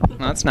 well,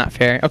 that's not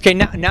fair. Okay,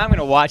 now I'm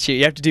gonna watch you.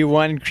 You have to do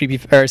one creepy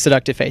or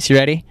seductive face. You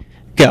ready?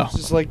 Go.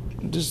 It's I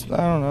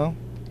don't know.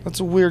 That's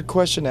a weird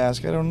question to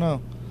ask. I don't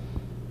know.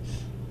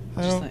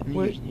 I Just don't. like-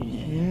 Wait.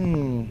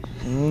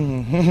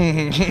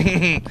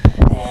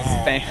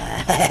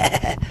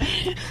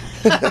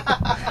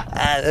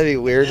 That'd be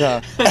weird,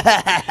 huh?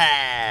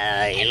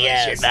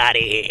 Yes. Your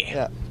body.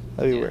 Yeah,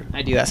 that'd be weird.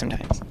 I do that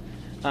sometimes.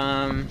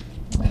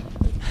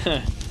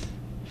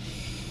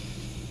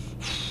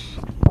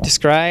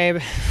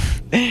 Describe.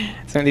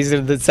 So these are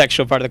the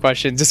sexual part of the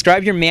question.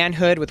 Describe your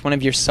manhood with one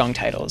of your song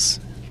titles.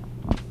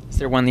 Is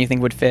there one that you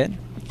think would fit?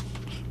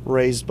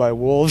 Raised by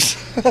wolves.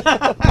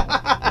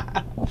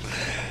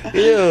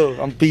 Ew.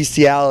 I'm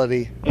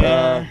bestiality.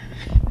 Yeah.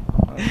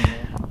 I don't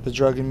know. The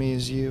drug in me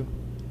is you.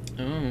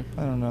 Oh,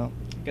 I don't know.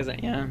 because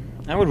yeah,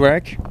 that would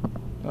work.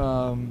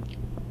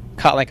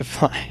 Caught like a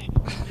fly.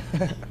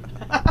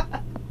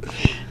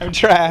 I'm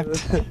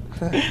trapped.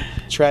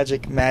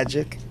 Tragic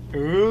magic.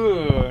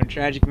 Ooh,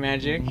 tragic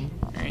magic.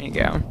 There you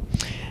go.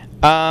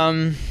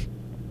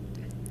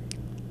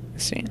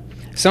 Let's see.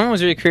 Someone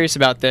was really curious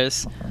about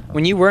this.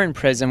 When you were in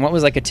prison, what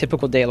was like a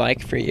typical day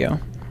like for you?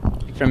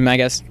 From, I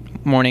guess,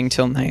 morning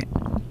till night.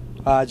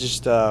 I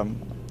just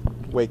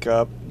wake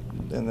up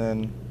and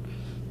then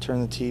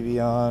turn the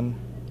TV on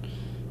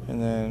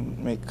and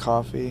then make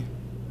coffee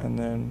and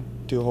then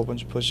do a whole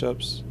bunch of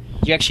push-ups.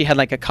 You actually had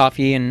like a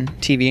coffee and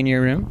TV in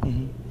your room?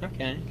 Mm-hmm.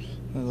 Okay.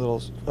 A little.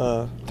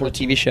 What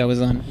TV show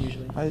was on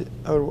usually? I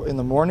would, in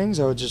the mornings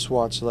I would just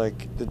watch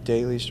like the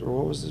Daily or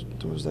what was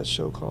that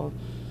show called?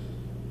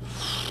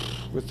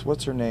 With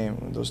what's her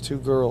name? Those two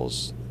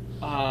girls.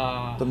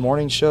 The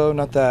morning show,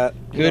 not that.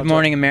 Good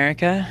Morning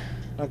America.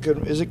 Not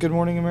good. Is it Good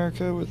Morning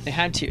America? With They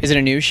had to. Is it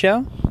a news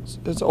show?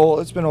 it's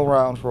old. It's been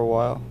around for a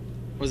while.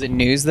 Was it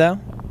news though?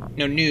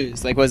 No,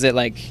 news. Like, was it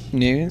like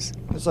news?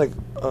 It's like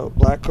a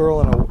black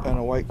girl and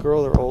a white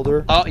girl. They're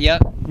older. Oh,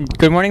 yep.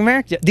 Good Morning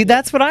America. Dude,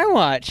 that's what I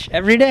watch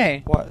every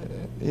day. What?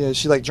 Yeah,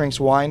 she like drinks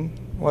wine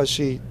while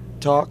she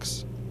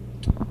talks.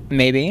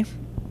 Maybe.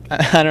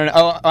 I don't know.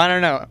 Oh, I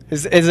don't know.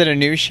 Is it a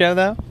news show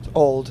though? It's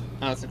old.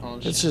 Oh, it's an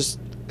old show. It's just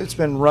it's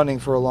been running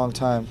for a long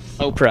time.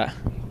 Oprah.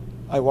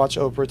 I watch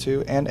Oprah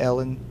too, and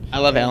Ellen. I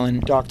love and Ellen.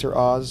 Dr.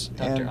 Oz.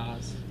 Dr. and,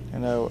 Oz. You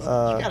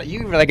know.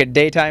 You were like a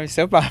daytime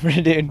soap opera,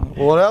 dude.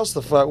 What else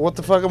the fuck? What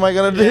the fuck am I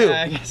gonna do?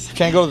 Yeah, I guess.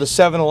 Can't go to the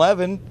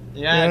 7-Eleven.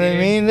 Yeah, You know what I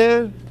mean,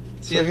 dude?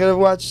 So Yeah. I gotta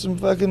watch some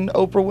fucking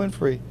Oprah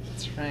Winfrey.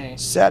 That's right.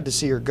 Sad to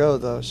see her go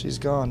though. She's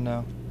gone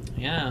now.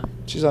 Yeah.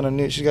 She's got a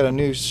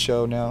new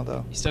show now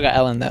though. You still got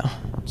Ellen though.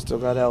 Still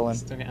got Ellen.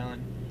 Still got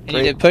Ellen. And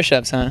Great. you did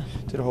push-ups, huh?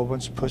 Did a whole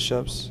bunch of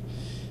push-ups,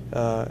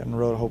 and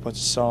wrote a whole bunch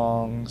of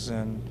songs,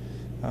 and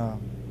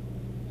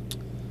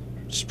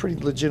just pretty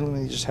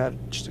legitimately just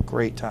had just a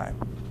great time.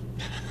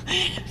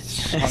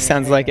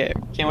 Sounds like it.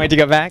 Can't wait to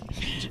go back.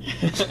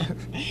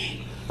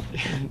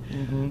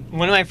 Mm-hmm.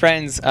 One of my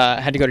friends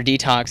had to go to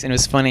detox, and it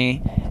was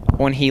funny.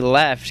 when he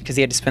left, because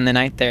he had to spend the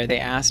night there, they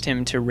asked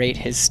him to rate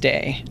his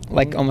stay,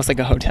 like almost like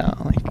a hotel.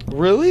 Like,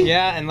 Really?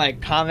 yeah, and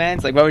like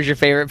comments, like what was your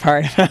favorite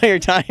part about your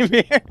time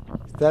here?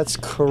 That's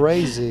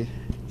crazy.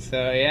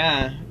 So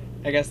yeah,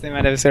 I guess they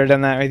might have sort of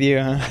done that with you,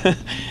 huh?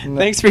 No.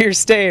 Thanks for your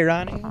stay,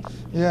 Ronnie.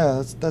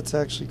 Yeah, that's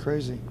actually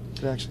crazy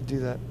to actually do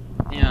that.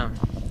 Yeah.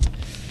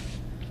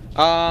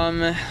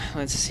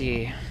 Let's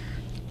see.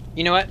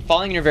 You know what?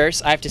 Falling in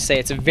Reverse, I have to say,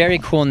 it's a very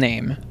cool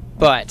name,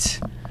 but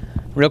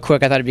real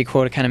quick, I thought it'd be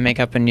cool to kind of make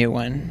up a new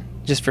one,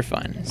 just for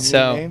fun.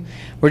 So name?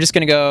 we're just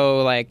gonna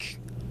go like,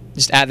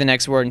 just add the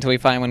next word until we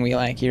find one we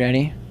like. You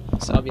ready?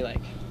 So I'll be like,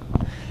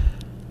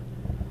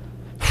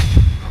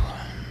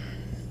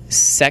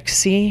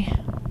 sexy.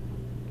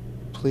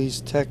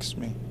 Please text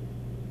me.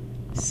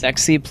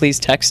 Sexy, please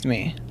text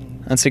me.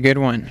 That's a good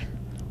one.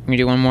 I'm gonna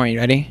do one more. You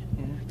ready?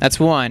 That's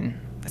one.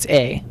 That's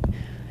A.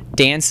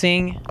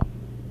 Dancing.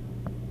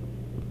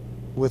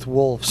 With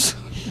wolves.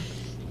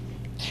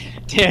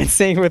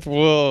 Dancing with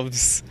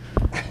wolves.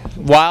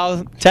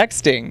 While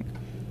texting.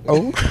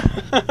 Oh.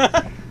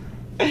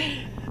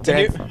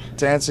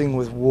 Dancing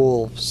with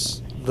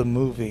Wolves, the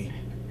movie,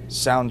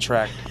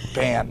 soundtrack,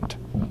 band.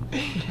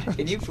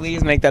 Can you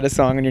please make that a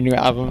song on your new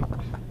album?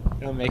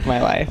 It'll make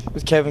my life.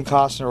 With Kevin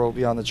Costner will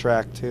be on the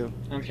track too.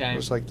 Okay.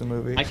 Just like the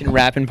movie. I can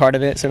rap in part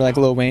of it, sort of like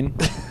Lil Wayne.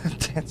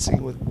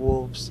 Dancing with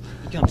Wolves.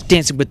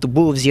 Dancing with the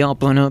wolves, y'all.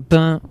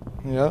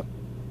 Yep.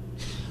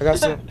 I got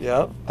some.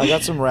 Yep. I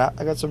got some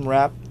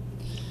rap.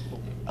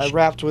 I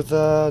rapped with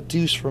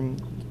Deuce from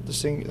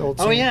the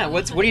old. Oh yeah.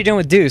 What are you doing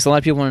with Deuce? A lot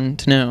of people want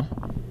to know.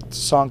 It's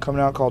a song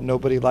coming out called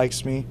 "Nobody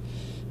Likes Me."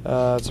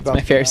 It's about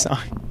my favorite song.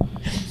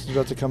 It's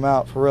about to come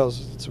out for real.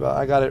 It's about.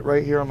 I got it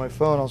right here on my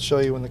phone. I'll show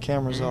you when the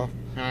camera's off.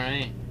 All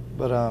right.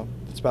 But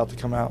it's about to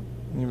come out.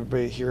 You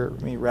everybody hear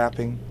me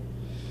rapping.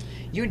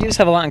 You and Deuce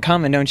have a lot in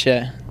common, don't you?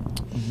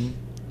 Mm-hmm.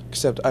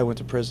 Except I went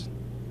to prison.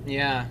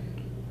 Yeah.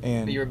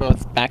 And But you were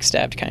both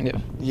backstabbed, kind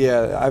of.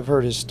 yeah, I've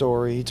heard his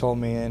story. He told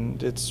me,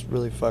 and it's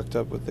really fucked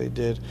up what they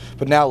did.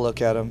 But now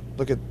look at him.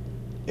 Look at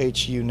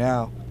HU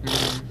now.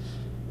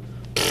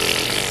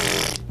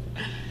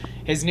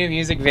 His new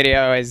music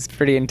video is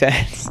pretty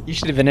intense. You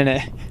should have been in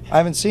it. I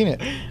haven't seen it.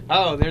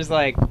 Oh, there's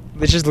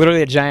just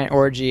literally a giant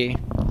orgy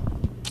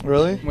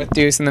Really? with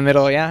Deuce in the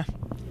middle, yeah.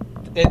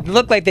 It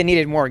looked like they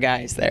needed more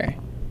guys there.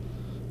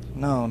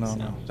 No.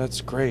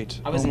 That's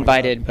great. I was Oh my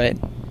invited, God.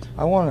 but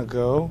I want to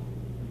go.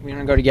 we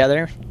don't go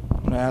together.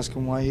 I'm gonna ask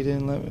him why he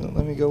didn't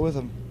let me go with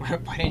him. Why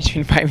didn't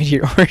you invite me to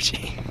your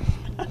orgy?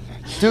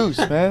 Deuce,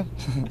 man.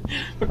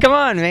 Well, come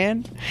on,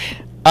 man.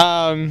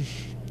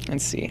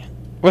 Let's see.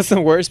 What's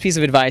the worst piece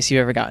of advice you've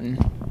ever gotten?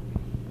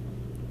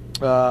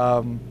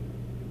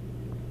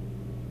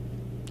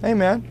 Hey,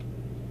 man.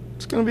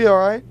 It's gonna be all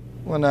right.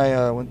 When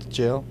I went to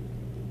jail,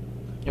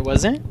 It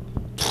wasn't?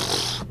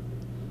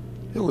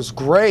 it was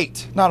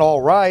great. Not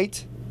all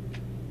right.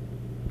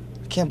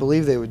 I can't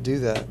believe they would do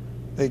that.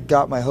 They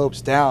got my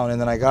hopes down, and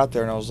then I got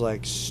there, and I was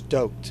like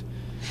stoked.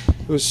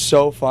 It was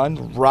so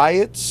fun.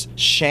 Riots,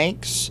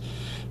 shanks,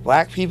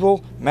 black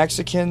people,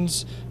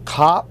 Mexicans,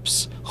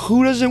 cops.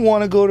 Who doesn't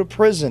want to go to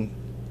prison?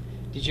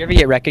 Did you ever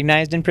get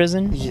recognized in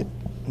prison? Yeah.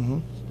 Mm-hmm.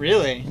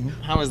 Really?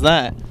 How was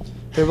that?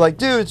 They were like,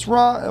 dude, it's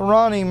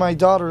Ronnie. My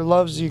daughter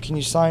loves you. Can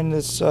you sign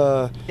this?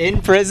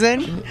 In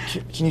prison?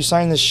 Can you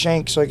sign this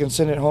shank so I can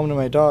send it home to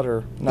my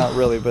daughter? Not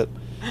really, but.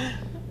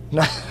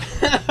 No,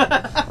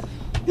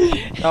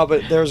 no,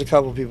 but there was a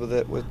couple people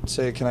that would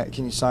say,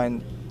 "Can you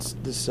sign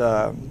this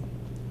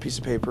piece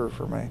of paper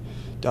for my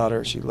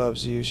daughter? She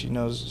loves you. She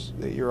knows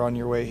that you're on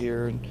your way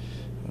here, and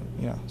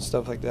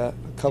stuff like that."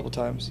 A couple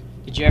times.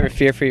 Did you ever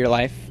fear for your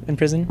life in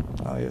prison?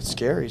 Oh, yeah, it's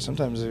scary.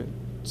 Sometimes it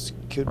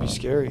could be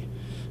scary,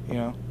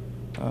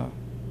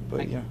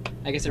 but yeah.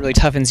 I guess it really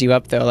toughens you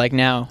up, though. Like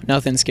now,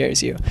 nothing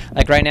scares you.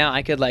 Like right now,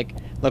 I could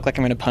look like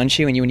I'm gonna punch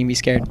you, and you wouldn't even be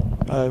scared.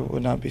 I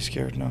would not be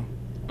scared. No.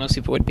 Most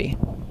people would be.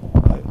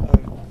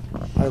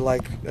 I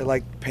like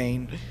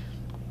pain.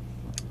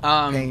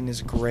 Pain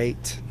is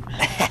great.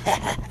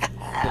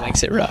 He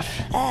likes it rough.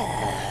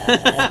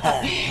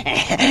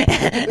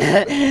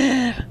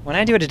 When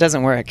I do it, it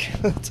doesn't work.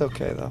 It's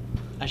okay though.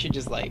 I should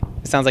just it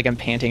sounds like I'm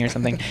panting or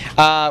something.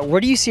 Where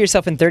do you see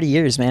yourself in 30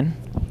 years, man?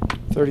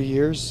 30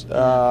 years.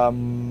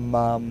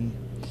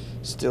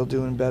 Still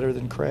doing better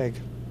than Craig.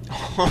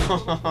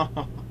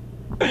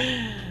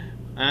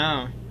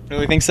 Oh,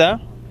 really think so?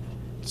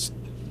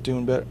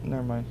 Doing better.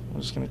 Never mind.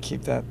 I'm just gonna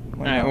keep that.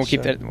 All right, we'll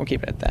keep it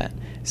at that.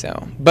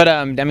 So, but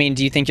I mean,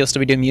 do you think you'll still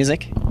be doing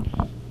music?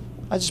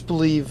 I just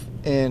believe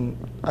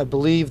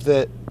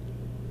that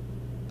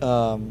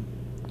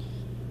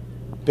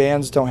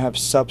bands don't have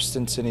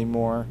substance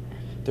anymore.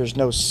 There's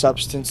no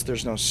substance.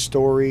 There's no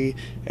story.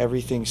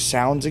 Everything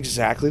sounds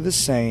exactly the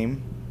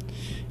same,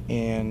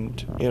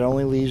 and it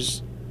only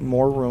leaves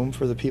more room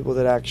for the people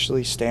that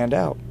actually stand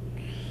out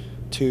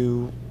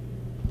to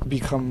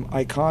become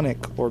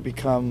iconic or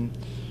become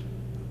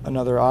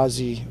another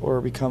Ozzy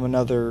or become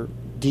another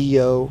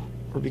Dio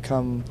or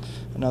become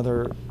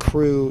another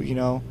Crew.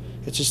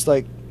 It's just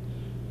like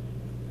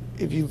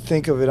if you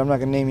think of it, I'm not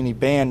going to name any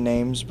band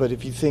names, but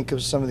if you think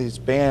of some of these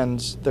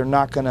bands, they're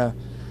not going to,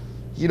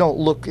 you don't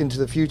look into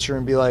the future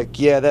and be like,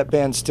 yeah, that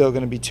band's still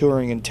going to be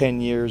touring in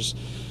 10 years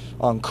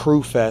on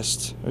Crew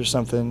Fest or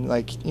something.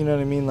 Like, you know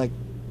what I mean? Like,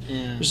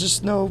 there's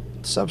just no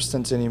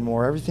substance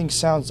anymore. Everything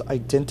sounds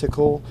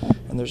identical,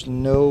 and there's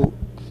no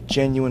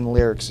genuine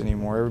lyrics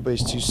anymore.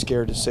 Everybody's too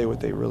scared to say what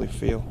they really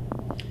feel.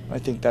 I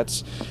think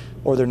that's,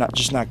 or they're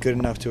just not good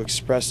enough to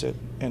express it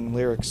in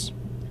lyrics.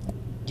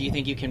 Do you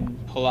think you can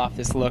pull off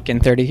this look in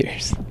 30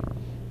 years?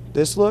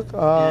 This look?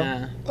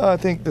 Yeah. I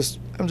think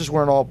I'm just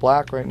wearing all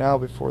black right now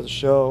before the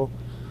show.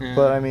 Yeah.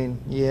 But, I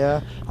mean,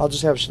 yeah. I'll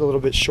just have a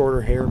little bit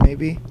shorter hair,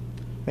 maybe.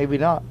 Maybe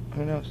not.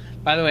 Who knows?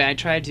 By the way, I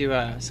tried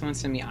to, someone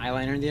sent me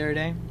eyeliner the other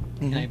day,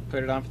 and I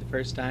put it on for the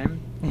first time,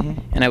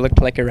 and I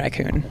looked like a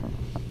raccoon.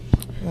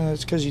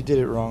 It's because you did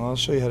it wrong. I'll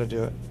show you how to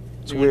do it.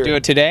 It's You weird. want to do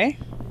it today?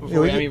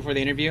 Before, Yeah, before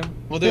the interview?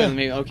 We'll do it.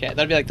 Maybe, okay,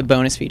 that'll be like the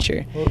bonus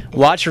feature. Well,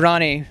 Watch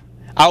Ronnie.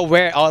 I'll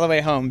wear it all the way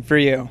home for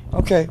you.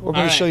 okay, we're going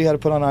All to show right. you how to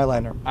put on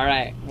eyeliner. All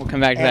right, we'll come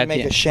back to that. And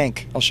make a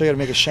shank. I'll show you how to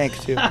make a shank,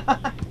 too.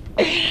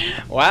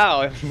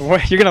 Wow,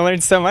 you're gonna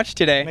learn so much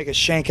today. Make a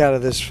shank out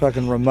of this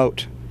fucking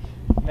remote.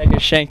 Make a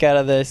shank out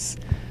of this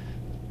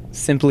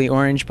Simply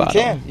Orange You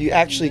bottle. can. You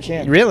actually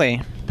can.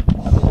 Really?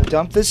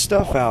 Dump this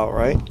stuff out,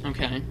 right?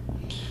 Okay.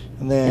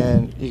 And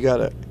then you got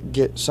to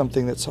get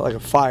something that's like a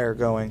fire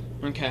going.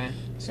 Okay.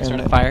 So And start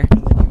a then- fire.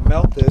 And then you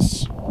melt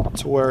this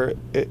to where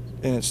it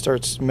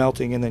starts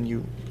melting, and then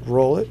you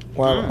roll it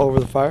over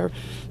the fire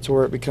to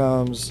where it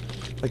becomes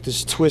like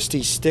this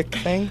twisty stick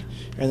thing,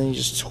 and then you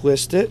just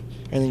twist it,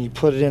 and then you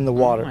put it in the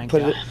water. my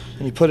Put God. it,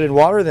 and you put it in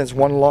water, then it's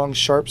one long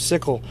sharp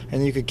sickle,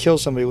 and you could kill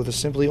somebody with a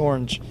Simply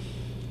Orange.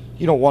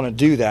 You don't want to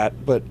do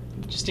that, but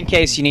Just in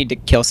case you need to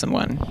kill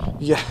someone.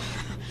 yeah.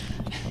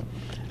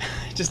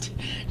 Just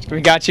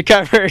we got you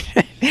covered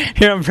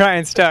here on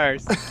Brian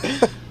Stars.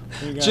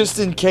 Just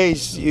in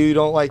case you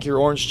don't like your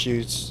orange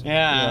juice.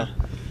 Yeah. You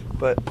know.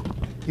 But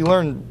you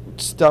learn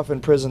stuff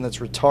in prison that's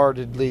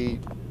retardedly,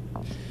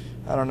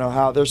 I don't know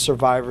how. There's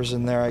survivors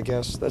in there, I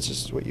guess. That's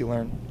just what you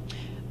learn.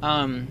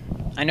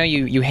 I know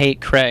you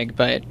hate Craig,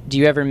 but do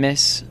you ever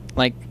miss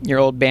like your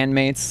old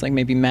bandmates, like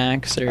maybe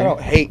Max or? I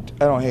don't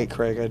hate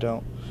Craig. I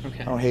don't.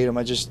 Okay. I don't hate him.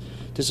 I just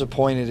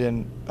disappointed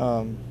in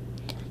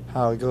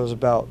how he goes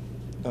about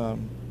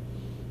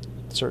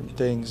certain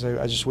things.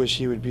 I just wish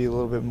he would be a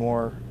little bit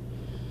more,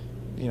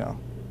 you know.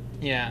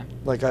 Yeah.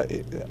 Like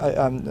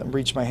I'm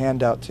reach my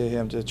hand out to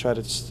him to try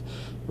to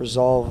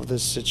resolve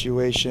this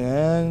situation.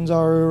 Ends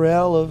are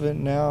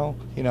irrelevant now,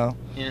 you know.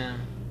 Yeah.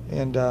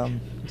 And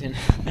Didn't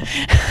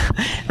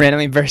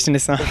randomly burst into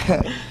song.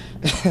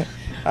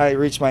 I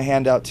reach my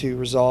hand out to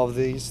resolve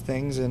these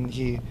things, and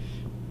he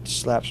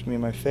slaps me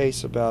in my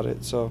face about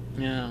it. So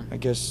Yeah. I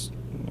guess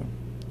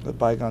let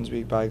bygones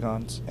be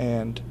bygones,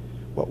 and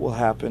what will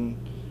happen,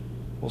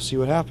 we'll see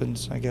what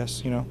happens. I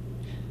guess, you know.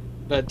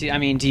 But do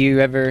you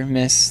ever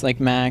miss like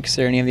Max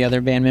or any of the other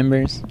band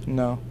members?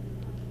 No.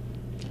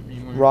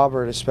 Anymore?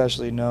 Robert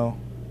especially, no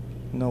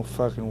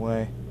fucking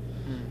way.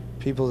 Hmm.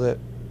 People that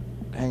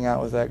hang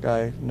out with that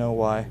guy know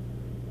why.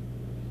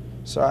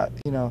 So I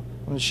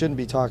shouldn't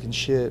be talking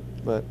shit,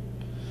 but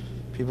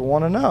people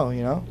want to know,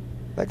 you know.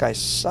 That guy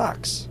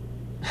sucks.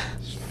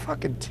 He's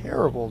fucking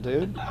terrible,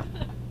 dude.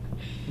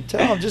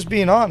 I'm just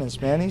being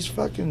honest, man. He's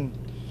fucking.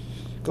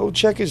 Go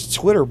check his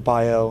Twitter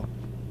bio.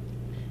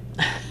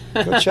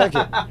 Go check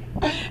it.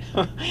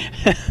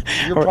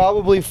 You're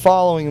probably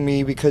following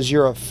me because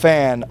you're a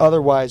fan.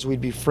 Otherwise, we'd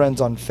be friends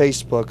on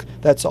Facebook.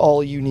 That's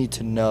all you need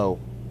to know.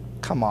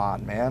 Come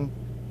on, man.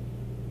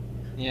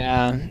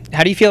 Yeah.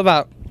 How do you feel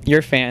about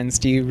your fans?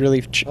 Do you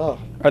really? Oh.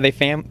 Are they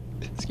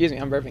Excuse me,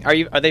 I'm burping.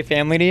 Are they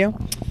family to you?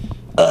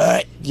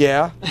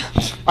 Yeah.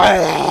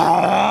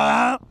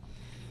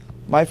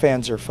 My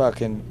fans are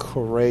fucking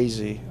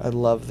crazy. I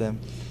love them.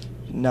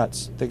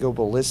 Nuts. They go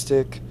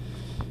ballistic.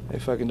 They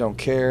fucking don't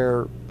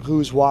care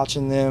who's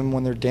watching them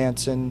when they're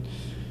dancing.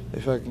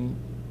 They fucking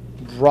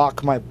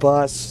rock my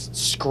bus,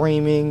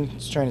 screaming,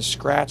 trying to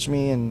scratch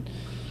me, and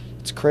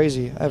it's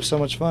crazy. I have so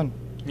much fun.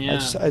 Yeah.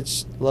 I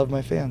just love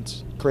my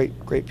fans.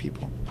 Great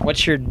people.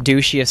 What's your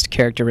douchiest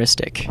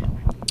characteristic?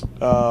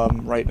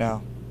 Right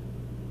now.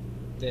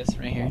 This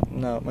right here.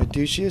 No, my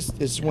douchiest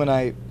is when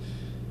I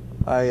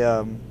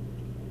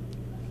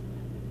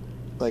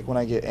like when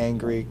I get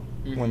angry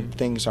when Mhm.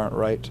 things aren't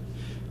right.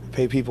 I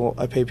pay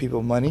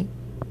people money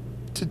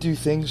to do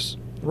things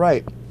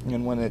right,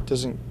 and when it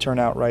doesn't turn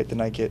out right,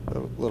 then I get a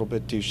little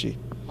bit douchey.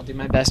 I'll do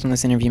my best on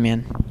this interview,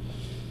 man.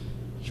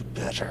 You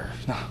better.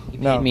 No, You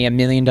no. paid me $1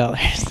 million.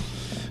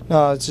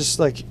 No, it's just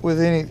like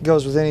it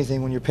goes with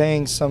anything. When you're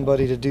paying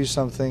somebody to do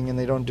something and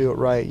they don't do it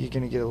right, you're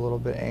gonna get a little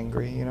bit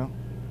angry, you know.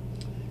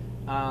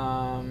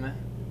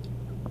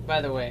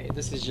 By the way,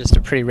 this is just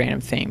a pretty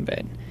random thing,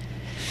 but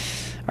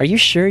are you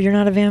sure you're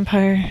not a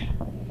vampire?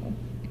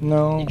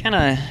 No. You kind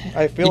of.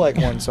 I feel like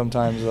one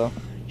sometimes, though.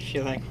 You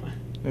feel like one.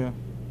 Yeah.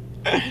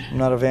 I'm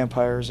not a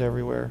vampire's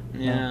everywhere. No.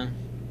 Yeah.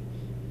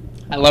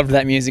 I loved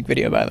that music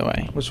video, by the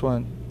way. Which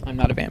one? I'm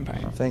not a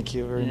vampire. Thank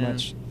you very Yeah.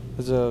 much.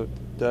 There's a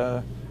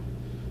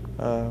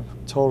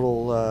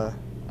total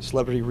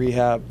celebrity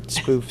rehab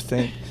spoof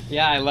thing.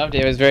 Yeah, I loved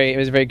it. It was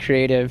very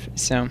creative.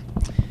 So,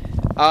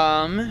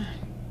 a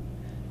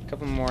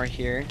couple more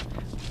here.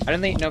 I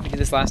don't know if we did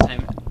this last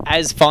time.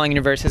 As Falling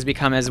Universe has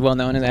become as well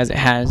known as it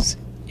has,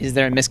 is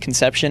there a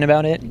misconception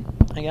about it?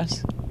 I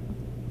guess.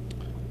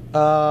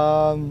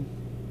 Well,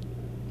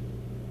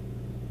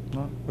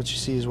 what you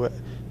see is what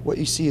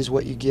you see is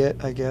what you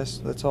get. I guess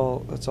that's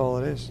all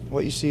it is.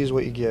 What you see is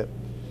what you get.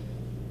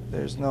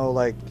 There's no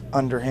like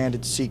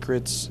underhanded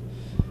secrets.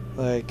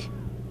 Like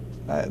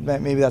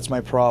maybe that's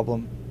my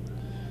problem.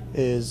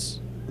 Is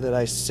that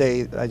I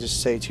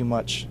just say too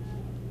much.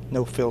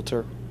 No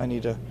filter. I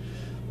need to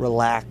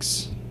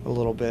relax a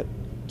little bit.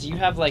 Do you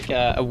have like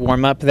a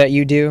warm up that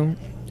you do,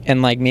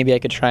 and like maybe I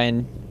could try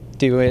and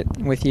do it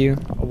with you?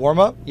 A warm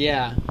up?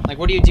 Yeah. Like,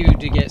 what do you do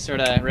to get sort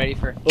of ready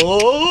for?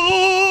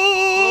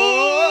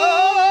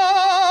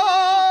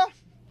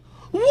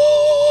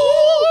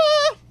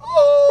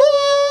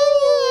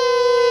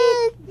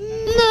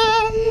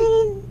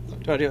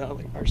 Do I do that?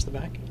 Like arch the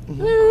back.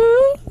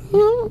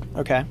 Mm-hmm.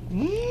 Okay.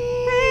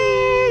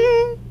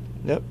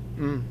 Yep.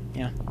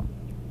 Yeah.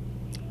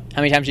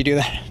 How many times do you do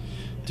that?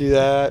 Do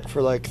that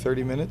for like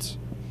 30 minutes.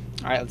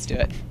 All right, let's do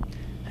it.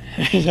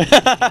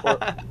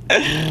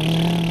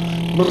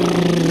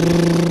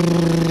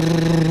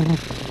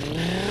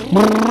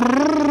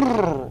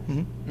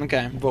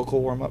 Okay.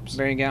 Vocal warm-ups.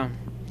 There you go.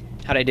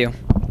 How'd I do?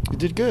 You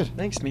did good.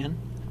 Thanks, man.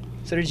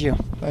 So did you.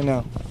 I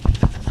know.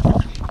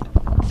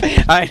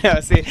 I know.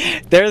 See,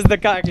 there's the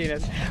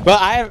cockiness. Well,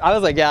 I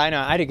was like, yeah, I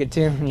know. I did good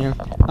too. Yeah.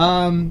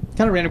 Kind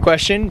of random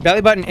question.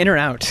 Belly button in or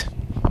out?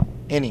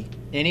 Any.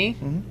 Any?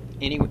 Mm-hmm.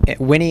 Any?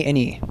 Winnie,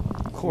 any.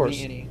 Of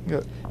course. Winnie, any.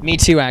 Yeah. Me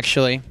too,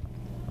 actually.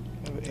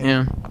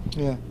 Yeah.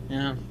 Yeah.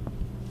 Yeah.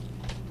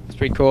 It's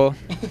pretty cool.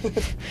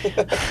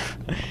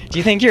 Do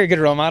you think you're a good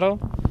role model?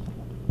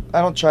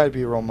 I don't try to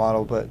be a role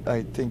model, but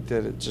I think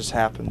that it just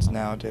happens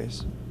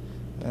nowadays,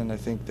 and I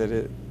think that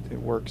it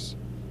works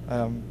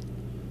on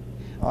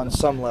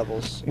some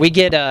levels. We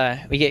get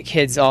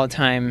kids all the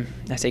time.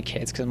 I say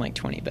kids because I'm like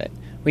 20, but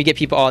we get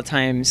people all the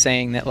time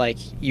saying that like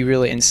you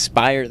really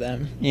inspire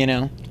them. You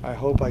know. I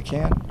hope I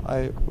can.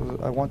 I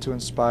want to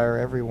inspire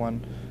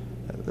everyone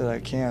that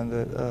I can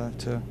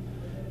to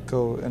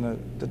go in a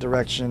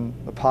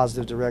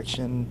positive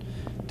direction.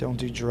 Don't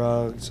do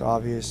drugs,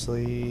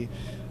 obviously.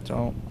 You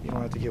don't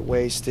have to get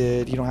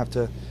wasted. You don't have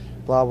to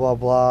blah blah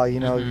blah. You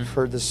know, You've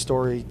heard this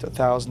story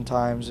 1,000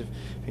 times, if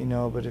you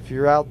know. But if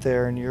you're out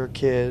there and you're a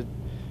kid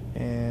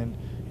and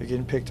you're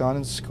getting picked on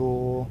in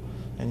school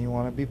and you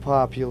want to be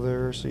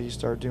popular, so you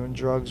start doing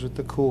drugs with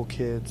the cool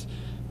kids,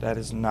 that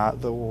is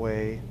not the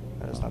way.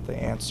 That is not the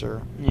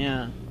answer.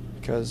 Yeah.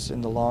 Because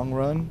in the long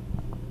run,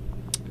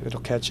 it'll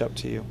catch up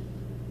to you.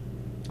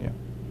 Yeah.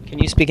 Can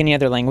you speak any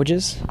other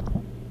languages?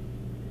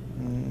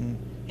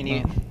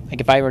 Any?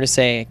 Like if I were to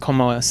say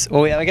 "como es,"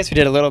 well, I guess we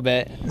did a little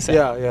bit. So.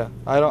 Yeah.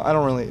 I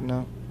don't really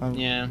know.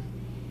 Yeah.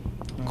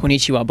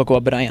 Konnichiwa, boku wa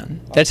Brian.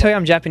 Did I tell you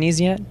I'm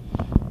Japanese yet?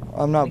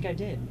 I'm not. I think I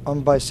did.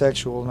 I'm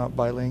bisexual, not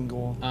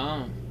bilingual.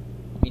 Oh,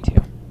 me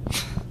too.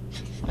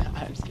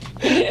 I'm just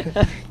kidding.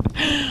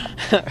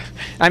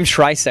 I'm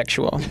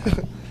trisexual.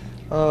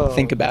 Oh.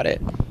 Think about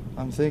it.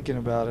 I'm thinking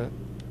about it.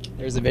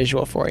 There's a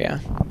visual for you.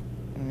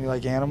 You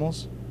like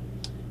animals?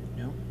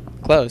 No.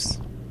 Close.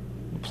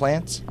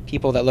 Plants?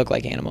 People that look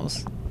like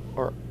animals.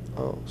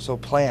 So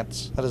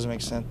plants. That doesn't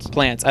make sense.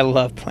 Plants. I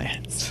love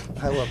plants.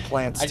 I love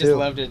plants too. I just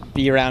love to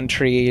be around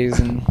trees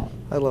and.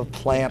 I love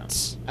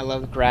plants. I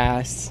love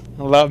grass.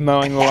 I love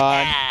mowing the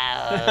lawn.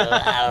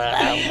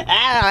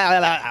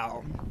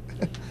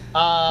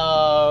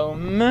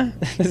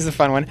 This is a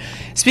fun one.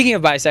 Speaking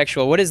of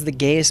bisexual, what is the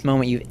gayest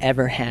moment you've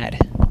ever had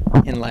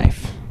in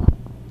life?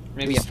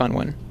 Maybe a fun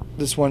one.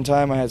 This one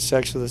time I had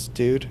sex with this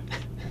dude.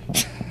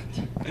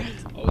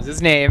 What was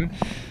his name?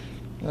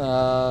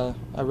 I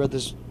read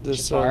this.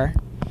 Jafar?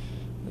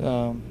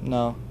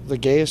 No, the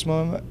gayest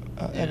moment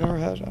I've ever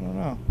had. I don't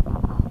know.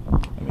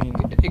 I mean,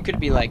 it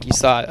could be like you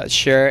saw a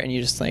shirt and you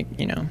just like,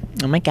 you know,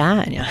 oh my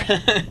god. Yeah.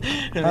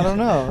 I don't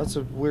know. That's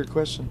a weird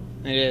question.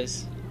 It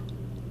is.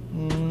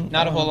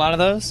 Not a whole lot of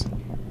those.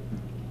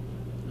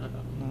 No.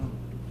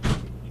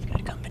 You've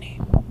got company.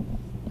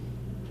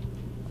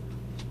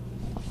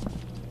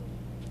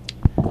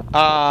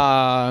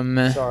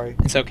 Sorry.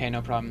 It's okay,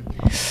 no problem.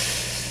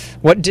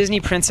 What Disney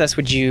princess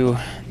would you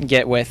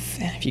get with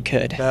if you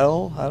could?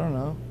 Belle? I don't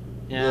know.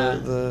 Yeah.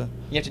 The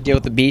You have to deal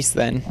with the beast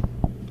then.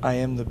 I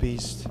am the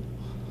beast.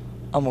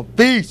 I'm a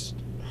beast.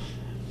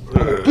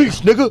 I'm a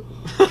beast, nigga.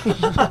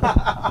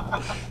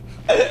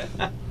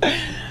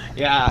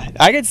 Yeah,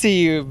 I could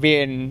see you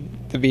being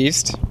the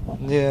beast.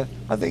 Yeah,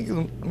 I think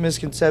the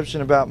misconception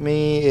about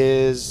me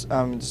is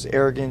I'm just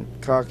arrogant,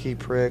 cocky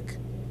prick.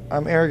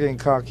 I'm arrogant and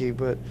cocky,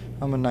 but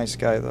I'm a nice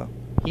guy, though.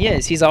 He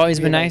is. He's always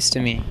been Yeah. nice to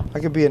me. I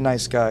could be a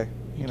nice guy,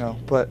 you know,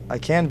 but I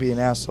can be an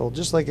asshole,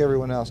 just like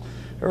everyone else.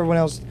 Everyone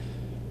else,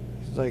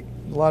 like,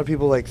 a lot of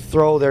people, like,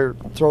 throw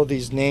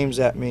these names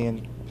at me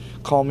and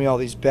call me all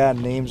these bad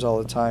names all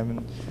the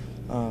time.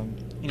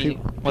 And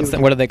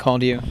What do they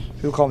call you?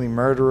 People call me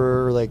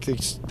murderer. Like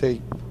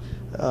they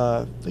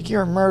like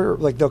you're a murderer.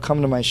 Like they'll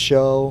come to my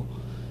show,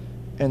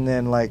 and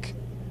then like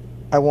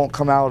I won't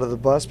come out of the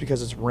bus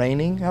because it's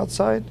raining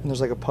outside, and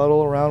there's like a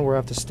puddle around where I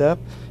have to step,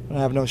 and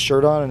I have no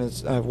shirt on,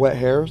 and I have wet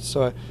hair,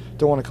 so I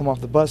don't want to come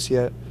off the bus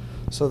yet.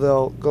 So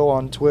they'll go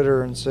on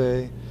Twitter and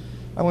say,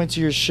 I went to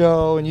your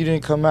show and you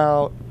didn't come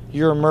out.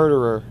 You're a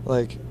murderer.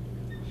 Like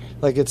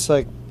it's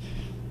like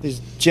this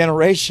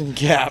generation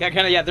gap. Yeah,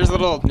 kind of. Yeah, there's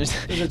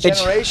There's a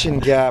generation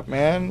gap,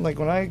 man. Like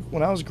when I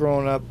was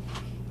growing up,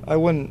 I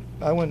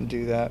wouldn't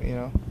do that, you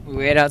know. We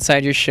wait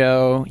outside your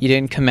show. You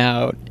didn't come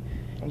out.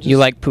 You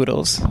like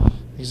poodles.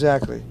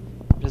 Exactly.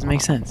 Doesn't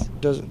make sense.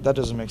 That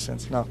doesn't make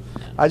sense. No,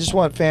 I just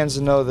want fans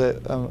to know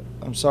that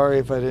I'm sorry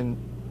if I didn't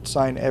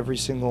sign every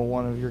single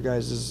one of your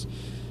guys'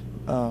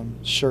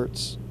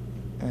 shirts,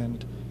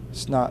 and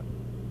it's not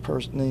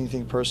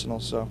anything personal.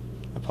 So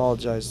I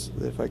apologize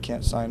if I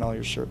can't sign all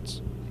your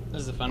shirts.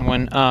 This is a fun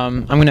one.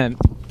 I'm gonna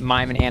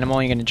mime an animal.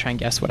 And you're gonna try and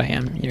guess what I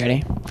am. You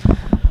ready?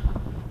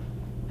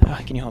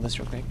 Can you hold this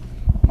real quick?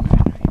 Here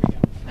we go.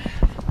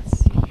 Let's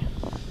see.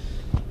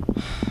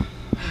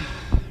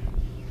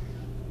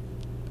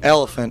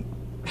 Elephant.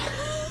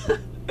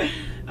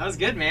 That was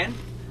good, man.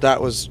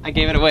 That was. I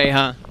gave it away,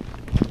 huh?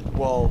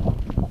 Well,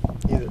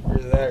 either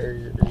that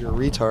or you're a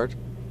retard.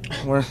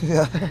 One or the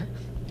other.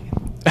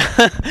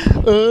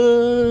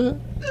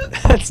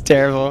 That's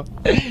terrible.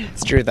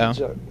 It's true though. It's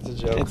a joke.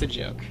 It's a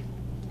joke.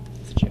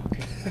 It's a joke.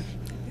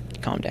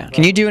 Calm down.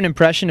 Can you do an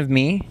impression of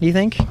me, do you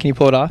think? Can you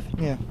pull it off?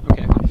 Yeah.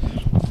 Okay.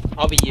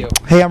 I'll be you.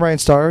 Hey, I'm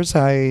BryanStars.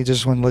 I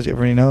just want to let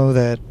everybody know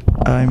that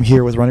I'm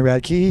here with Ronnie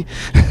Radke.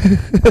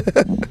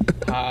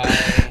 Hi.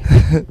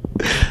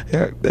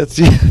 Yeah,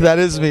 that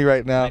is me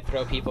right now. I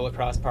throw people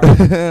across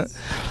parties.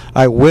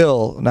 I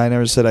will. No, I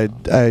never said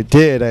I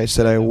did. I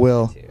said I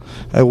will.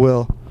 I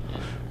will.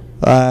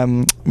 My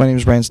name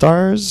is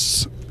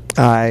BryanStars.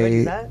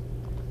 I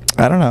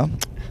don't know.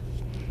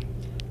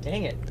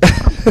 Dang it.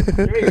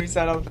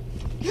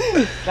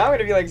 Now I'm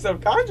gonna be like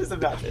subconscious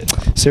about this.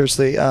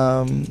 Seriously,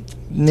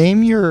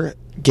 name your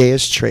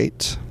gayest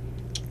trait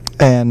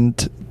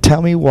and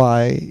tell me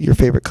why your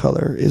favorite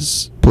color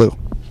is blue.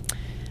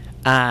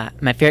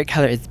 My favorite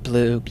color is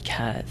blue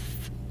because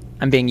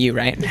I'm being you,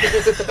 right?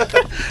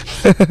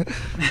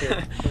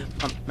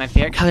 My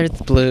favorite color is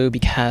blue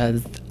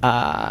because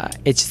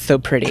it's just so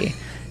pretty.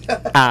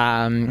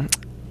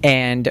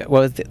 And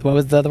what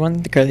was the other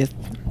one? The girliest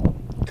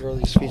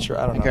feature.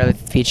 I don't know. The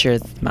girliest feature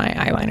is my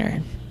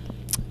eyeliner,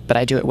 but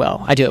I do it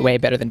well. I do it way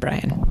better than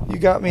Brian. You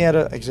got me at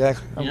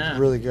exactly. I'm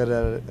really good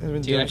at it. I've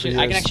been doing it for years.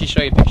 I can actually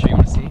show you a picture. You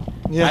want to see?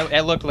 Yeah. I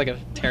looked like a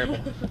terrible.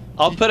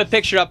 I'll put a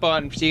picture up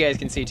on so you guys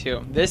can see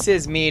too. This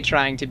is me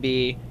trying to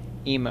be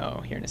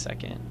emo here in a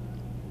second.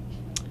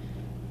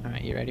 All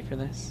right, you ready for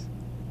this?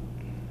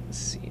 Let's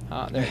see.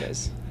 Oh, there it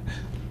is.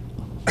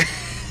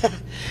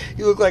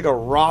 You look like a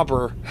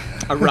robber.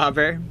 A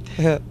robber?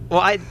 Yeah. Well,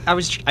 I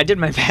did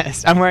my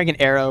best. I'm wearing an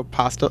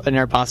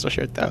Aeropostale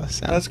shirt though.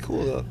 So. That's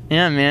cool though.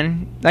 Yeah,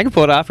 man. I can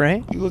pull it off,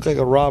 right? You look like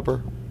a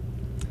robber.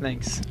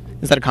 Thanks.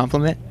 Is that a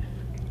compliment?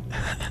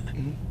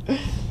 Mm-hmm. I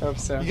hope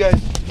so. You guys,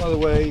 by the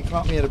way, you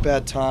caught me at a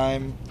bad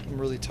time. I'm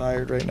really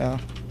tired right now.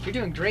 You're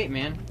doing great,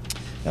 man.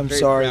 I'm Very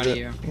sorry proud that. of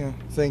you. Yeah,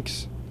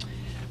 thanks.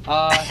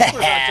 I think we're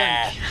about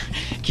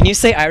done. Can you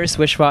say Irish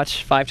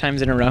wristwatch 5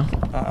 times in a row?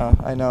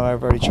 I know.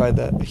 I've already tried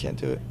that. I can't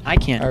do it. I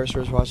can't. Irish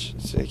wristwatch.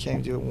 I can't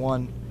even do it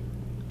one.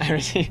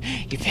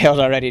 You failed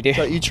already, dude.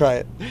 You try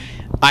it.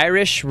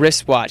 Irish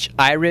wristwatch.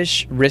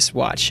 Irish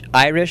wristwatch.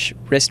 Irish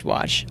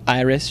wristwatch.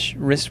 Irish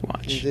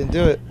wristwatch. You didn't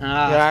do it.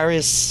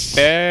 Irish.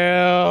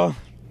 Fail.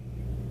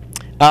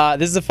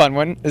 This is a fun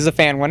one. This is a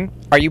fan one.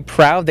 Are you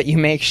proud that you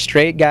make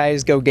straight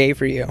guys go gay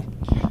for you?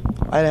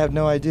 I have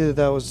no idea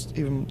that was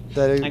even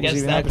I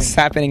guess that's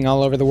happening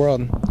all over the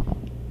world.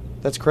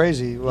 That's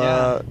crazy.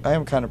 Yeah. I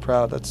am kind of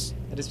proud. That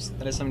is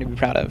something to be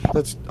proud of.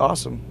 That's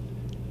awesome.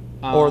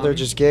 Or they're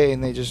just gay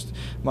and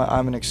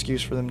I'm an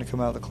excuse for them to come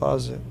out of the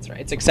closet. That's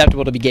right. It's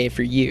acceptable to be gay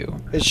for you.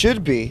 It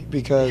should be,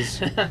 because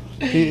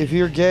if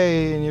you're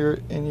gay and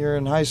you're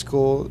in high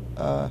school,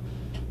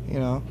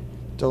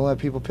 don't let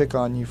people pick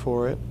on you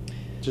for it.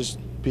 Just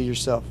be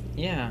yourself.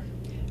 Yeah.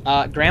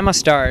 Grandma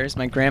Stars,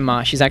 my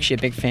grandma, she's actually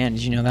a big fan.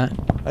 Did you know that?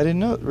 I didn't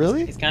know.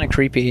 Really? It's kind of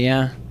creepy,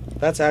 yeah.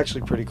 That's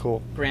actually pretty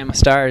cool. Grandma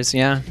Stars,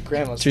 yeah.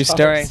 Grandma True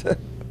Stars. story.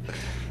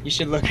 You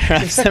should look her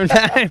up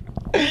sometime.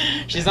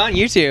 She's on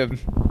YouTube.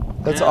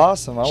 That's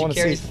awesome. I want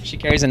to see. She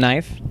carries a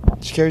knife.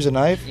 She carries a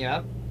knife?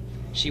 Yep.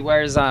 She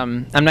wears,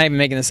 I'm not even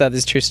making this up, this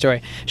is a true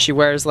story. She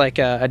wears like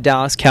a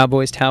Dallas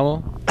Cowboys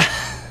towel.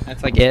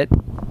 That's like it.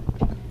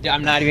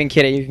 I'm not even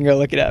kidding. You can go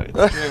look it up.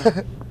 It's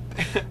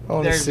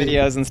true. There's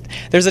videos and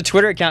there's a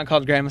Twitter account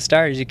called Grandma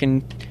Stars. You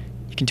can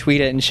tweet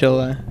it and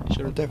she'll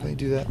definitely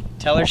do that.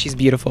 Tell her she's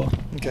beautiful.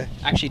 Okay.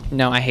 Actually,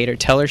 no, I hate her.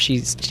 Tell her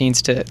she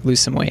needs to lose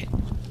some weight.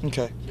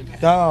 Okay.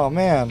 Oh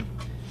man.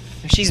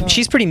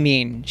 She's pretty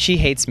mean. She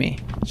hates me.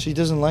 She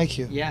doesn't like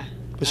you. Yeah.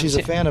 But she's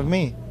a fan of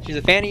me. She's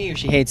a fan of you.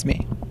 She hates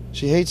me.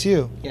 She hates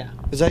you. Yeah.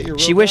 Is that your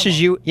real She wishes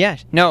grandma? you. Yeah.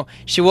 No.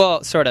 She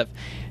will sort of.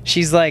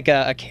 She's like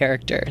a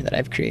character that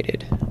I've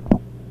created.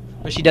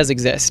 But she does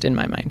exist in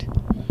my mind.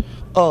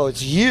 Oh,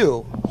 it's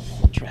you.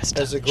 Dressed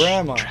As up. a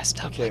grandma. Dressed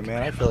up. Okay, like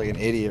man, I feel like an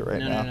idiot right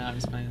now. No, I'm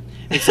just playing.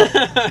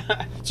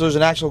 So there's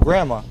an actual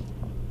grandma.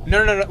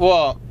 No.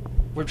 Well,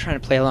 we're trying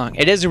to play along.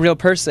 It is a real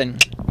person.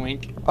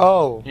 Wink.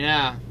 Oh,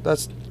 Yeah.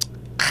 that's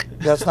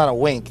not a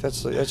wink.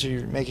 That's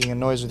you making a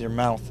noise with your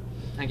mouth.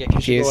 I get You should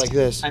confused. go like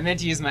this. I meant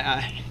to use my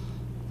eye.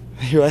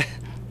 You're like,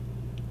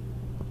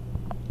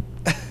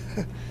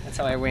 That's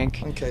how I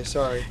wink. okay,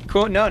 sorry.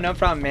 Cool. No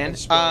problem, man.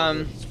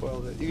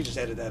 Spoiled it. You can just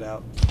edit that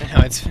out.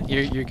 No,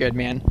 you're good,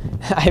 man.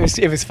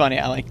 It was funny.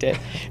 I liked it.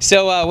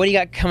 So, what do you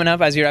got coming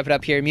up as we wrap it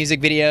up here? Music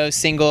videos,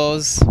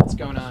 singles. What's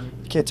going on?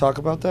 Can't talk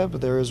about that,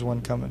 but there is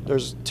one coming.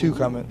 There's two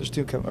coming. There's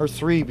two coming, or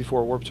three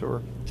before Warped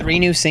Tour. 3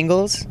 new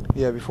singles.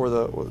 Yeah, before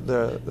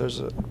there's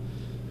a.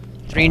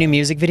 3 new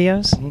music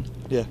videos.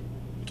 Yeah.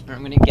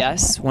 I'm gonna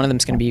guess one of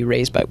them's gonna be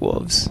Raised by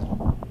Wolves.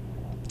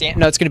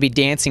 No, it's gonna be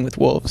Dancing with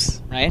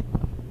Wolves, right?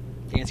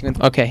 Dancing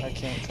with. Okay.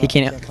 I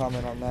can't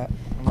comment on that.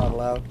 I'm not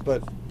allowed,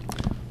 but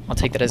I'll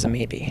take that as a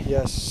maybe.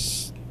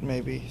 yes,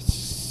 maybe.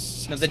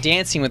 No, the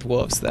Dancing with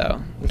Wolves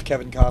though, With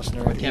Kevin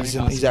Costner. Kevin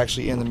Costner. He's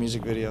actually in the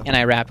music video. and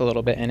I rap a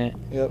little bit in it.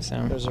 Yep.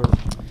 So There's a.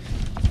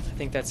 I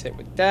think that's it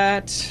with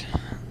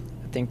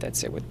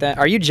that.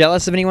 Are you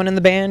jealous of anyone in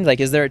the band? Like,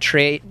 is there a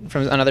trait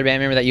from another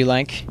band member that you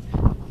like?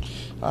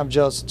 I'm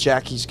jealous of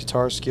Jackie's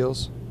guitar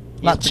skills.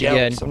 He's Not pretty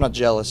jealous. good. I'm not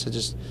jealous.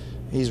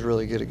 He's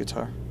really good at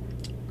guitar.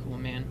 Cool,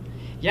 man.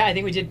 Yeah, I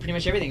think we did pretty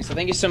much everything. So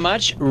thank you so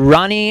much,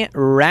 Ronnie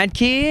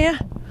Radke.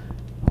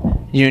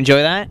 Did you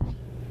enjoy that?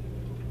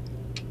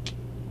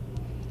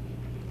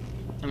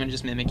 I'm gonna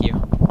just mimic you.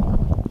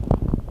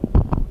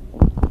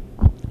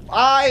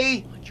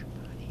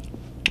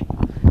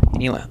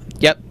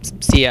 Yep.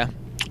 See ya.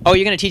 Oh,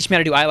 you're gonna teach me how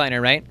to do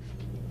eyeliner, right?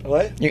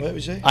 What? What did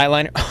we say?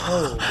 Eyeliner.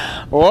 Oh.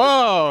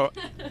 Whoa!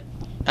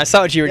 I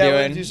saw what you were Yeah, we're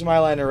doing. gonna do some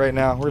eyeliner right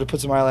now. We're gonna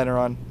put some eyeliner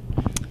on.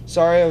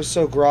 Sorry, I was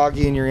so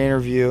groggy in your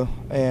interview,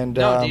 and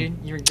No, dude,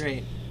 you were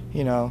great.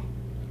 you know,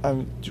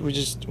 we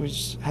just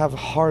have a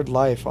hard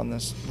life on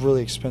this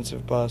really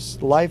expensive bus.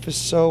 Life is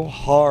so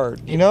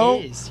hard, you know.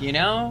 It is, you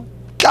know.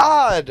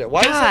 God,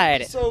 why is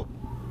God. it so?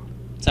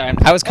 Sorry,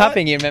 I was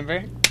copying you.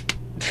 Remember?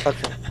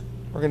 Okay,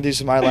 we're gonna do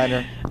some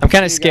eyeliner. I'm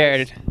kind of See you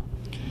guys. scared.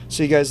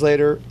 See you guys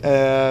later.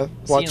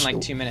 See you in like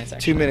 2 minutes.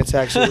 Actually. 2 minutes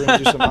actually. We're gonna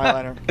do some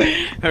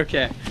eyeliner.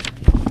 Okay.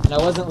 And I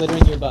wasn't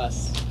littering your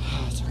bus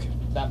It's okay.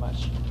 that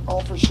much.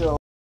 All for show.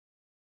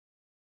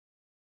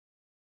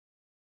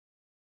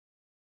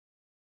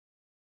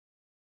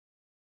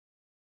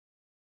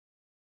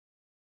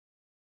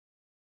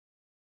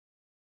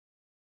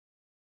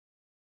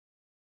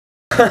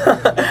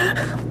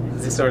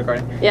 Is this still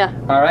recording? Yeah.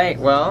 All right.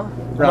 Well,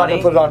 I'm not Ronnie.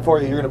 gonna put it on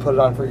for you. You're gonna put it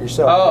on for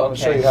yourself. Oh, I'm gonna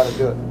show okay. you how to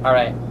do it. All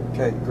right.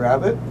 Okay,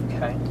 grab it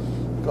Okay.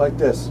 like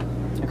this.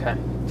 Okay.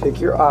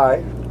 Take your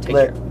eye,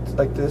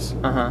 like this,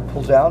 Uh-huh.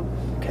 pull down,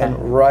 Okay.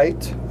 and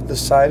write the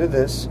side of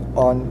this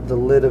on the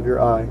lid of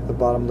your eye, the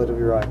bottom lid of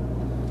your eye.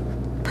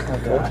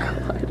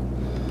 Okay.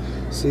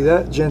 See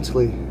that?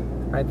 Gently.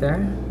 Right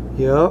there.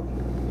 Yep.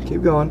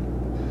 Keep going.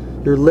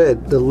 Your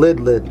lid, the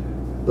lid.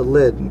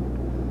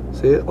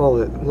 See it? All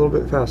of it. A little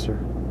bit faster.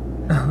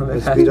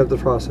 Let's speed up the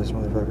process,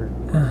 motherfucker.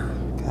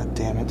 God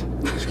damn it.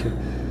 Just kidding.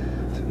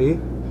 See?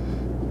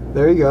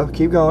 There you go.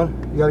 Keep going.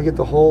 You gotta get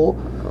the whole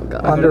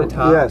God. under. the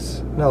top?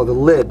 Yes. No, the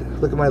lid.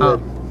 Look at my lid.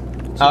 See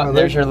my Oh, there's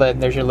lid? your lid.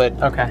 There's your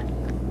lid. Okay.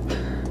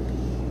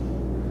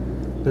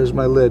 There's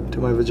my lid to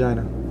my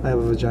vagina. I have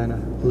a vagina.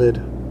 Lid.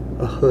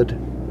 A hood.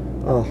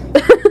 Oh.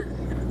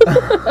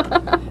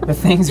 The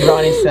things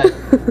Ronnie said.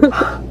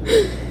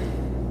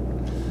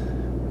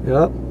 Yep.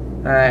 All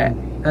right.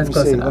 That's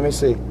close enough. Let me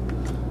see.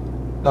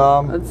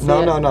 Let's see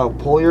it. No.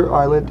 Pull your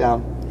eyelid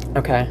down.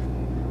 Okay.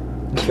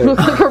 Okay.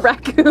 Looks like a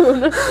raccoon.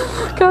 Look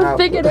how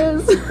big it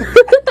is.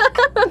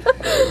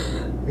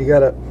 You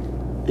gotta.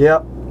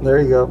 Yep. There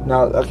you go.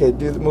 Now, okay.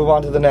 Move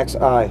on to the next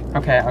eye.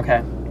 Okay.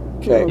 Okay.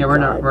 Yeah, we're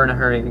in a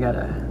hurry. We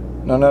gotta.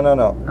 No.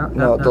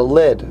 No. The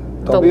lid.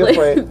 Don't be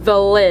afraid. The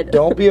lid.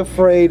 Don't be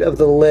afraid of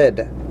the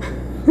lid.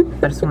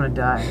 I just want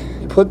to die.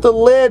 Put the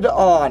lid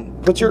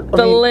on.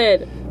 The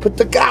lid. Put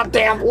the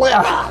goddamn lid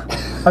on.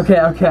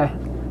 Okay.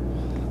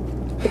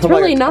 It's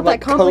really not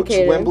that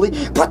complicated. Coach Wembley.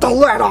 Put the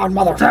lid on,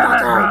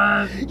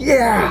 motherfucker.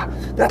 Yeah,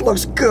 that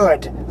looks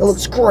good. That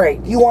looks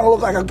great. You want to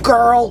look like a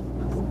girl?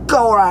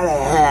 Go right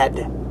ahead.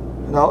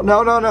 No.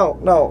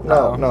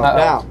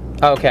 Now.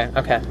 Okay.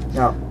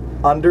 Now,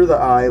 under the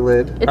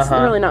eyelid. It's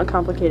really not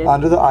complicated.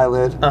 Under the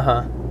eyelid.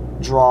 Uh-huh.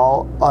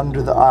 Draw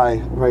under the eye,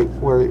 right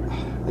where.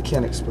 I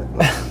can't explain.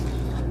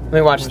 Let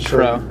me watch the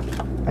pro.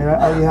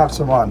 You have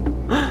some on.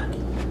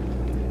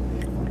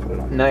 Put it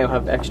on. Now you'll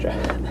have extra.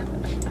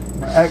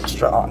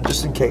 Extra on,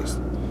 just in case.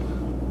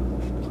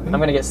 I'm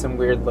gonna get some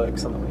weird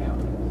looks on the way out.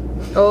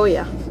 Oh,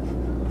 yeah.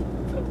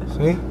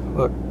 See?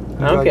 Look.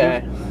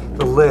 Okay.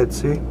 The lid,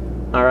 see?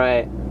 All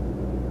right.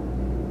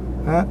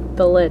 That?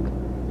 The lid.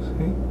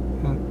 See?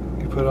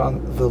 And you put it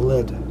on the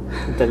lid.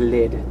 The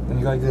lid. And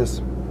you go like this.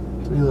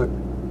 So you look.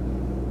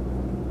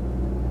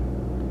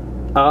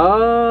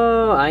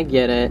 Oh, I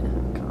get it.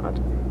 God.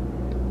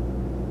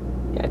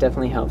 Yeah, it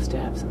definitely helps to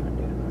have someone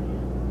do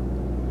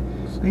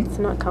it. It's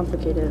not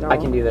complicated at all. I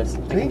can do this.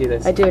 I can do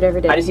this. I do it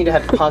every day. I just need to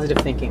have positive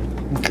thinking.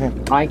 Okay.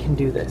 I can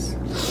do this.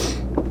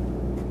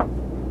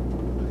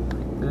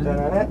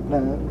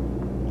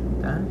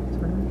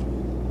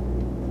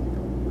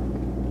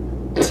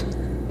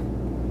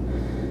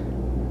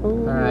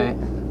 Ooh,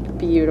 Alright.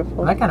 Beautiful.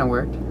 Well, that kind of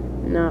worked.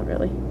 Not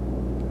really.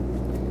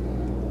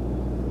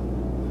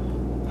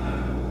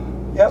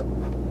 Yep.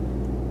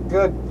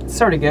 Good.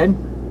 Sort of good.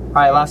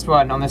 Alright, last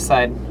one on this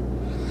side.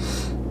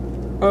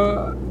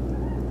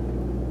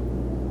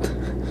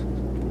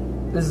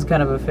 This is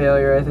kind of a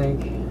failure, I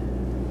think.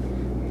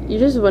 You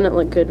just wouldn't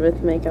look good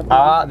with makeup on.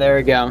 Ah, there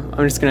we go.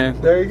 I'm just gonna...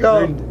 There you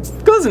go.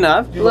 Close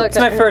enough. Look, It's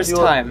my first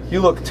time. You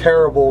look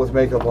terrible with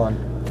makeup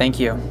on. Thank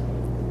you.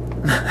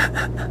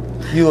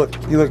 You look.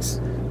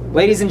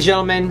 Ladies and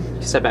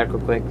gentlemen, step back real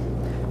quick.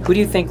 Who do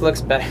you think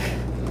looks better?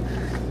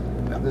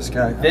 This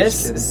guy. I'm just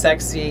This kidding.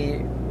 sexy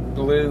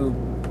blue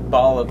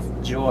ball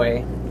of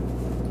joy,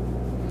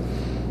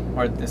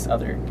 or this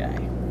other guy?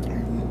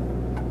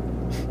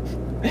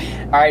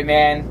 All right,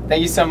 man.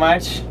 Thank you so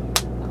much.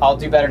 I'll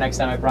do better next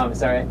time. I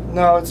promise. All right.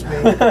 No, it's me.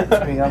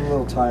 It's me. I'm a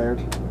little tired.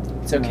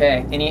 It's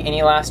okay.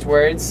 Any last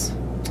words? I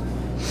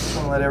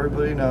want to let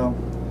everybody know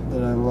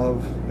that I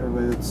love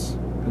everybody that's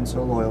been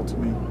so loyal to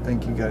me.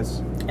 Thank you guys.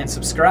 And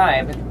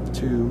subscribe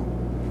To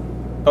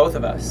both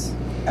of us.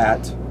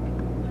 at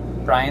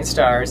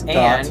BryanStars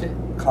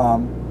and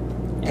 .com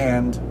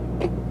and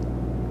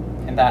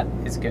that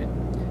is good.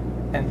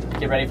 And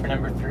get ready for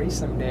number 3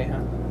 someday, huh?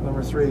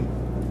 number 3.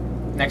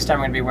 Next time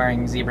we're gonna be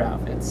wearing zebra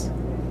outfits.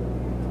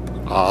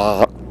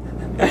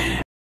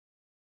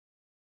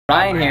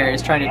 Ryan here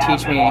is trying to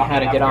teach me how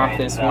to get off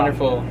this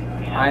wonderful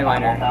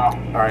eyeliner.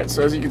 Alright,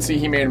 so as you can see,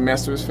 he made a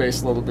mess to his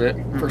face a little bit.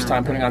 First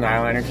time putting on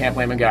eyeliner, can't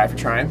blame a guy for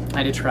trying.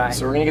 I did try.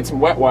 So we're gonna get some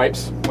wet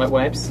wipes, Wet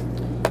wipes.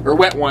 or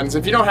wet ones.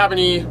 If you don't have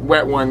any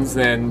wet ones,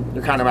 then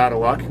you're kind of out of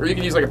luck. Or you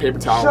can use like a paper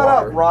towel. Shut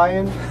water. up,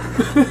 Ryan.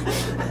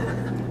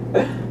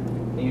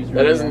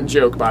 That isn't a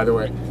joke, by the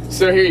way.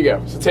 So here you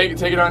go. So take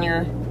it on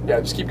your, yeah,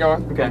 just keep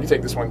going. Okay. You can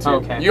take this one too.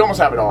 Okay. You almost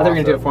have it all. I thought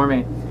you were gonna do off, it for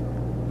me.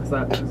 What's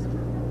that?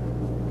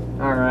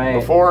 All right. though.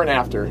 Before and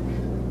after.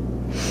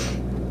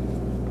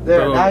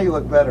 There, Boom. now you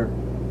look better.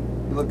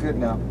 You look good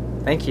now.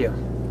 Thank you.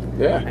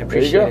 Yeah. I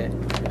appreciate it.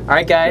 All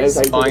right, guys.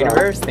 That's how you Falling take in it off.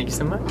 reverse. Thank you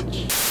so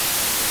much.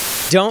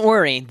 Don't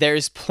worry,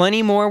 there's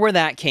plenty more where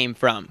that came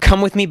from. Come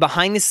with me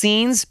behind the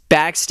scenes,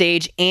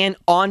 backstage, and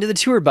onto the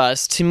tour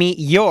bus to meet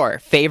your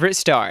favorite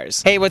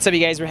stars. Hey, what's up, you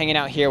guys? We're hanging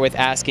out here with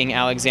Asking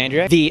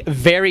Alexandria, the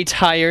very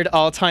tired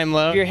all-time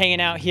low. You're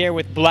hanging out here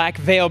with Black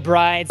Veil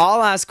Brides.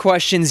 I'll ask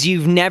questions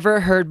you've never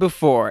heard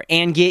before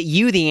and get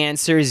you the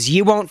answers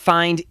you won't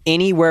find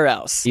anywhere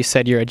else. You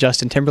said you're a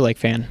Justin Timberlake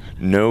fan.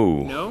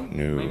 No. No?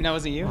 No. Maybe that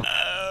wasn't you?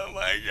 Oh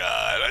my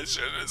god, I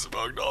shouldn't have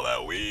smoked all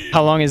that weed.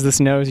 How long is this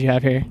nose you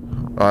have here?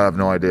 I have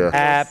no idea.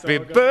 Happy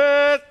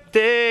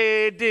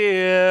birthday,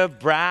 dear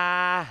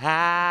Brian.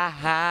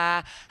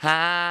 I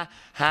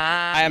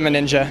am a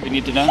ninja. You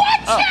need to know?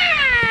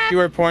 If you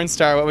were a porn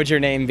star, what would your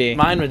name be?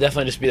 Mine would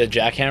definitely just be the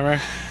Jackhammer.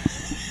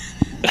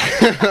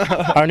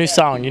 Our new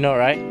song, you know,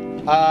 right?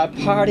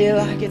 Party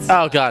like it's...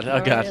 Oh god,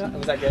 oh god.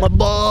 Was that good? My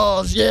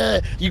balls,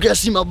 yeah. You guys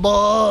see my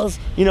balls?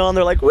 You know, and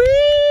they're like, woo!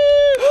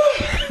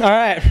 All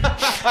right.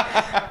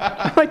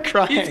 I'm like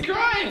crying. He's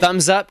crying.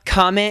 Thumbs up,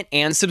 comment,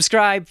 and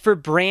subscribe for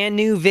brand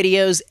new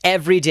videos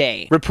every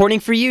day. Reporting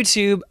for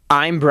YouTube,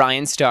 I'm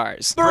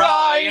BryanStars.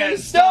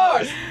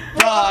 BryanStars!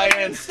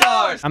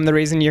 BryanStars! I'm the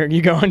reason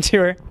you go on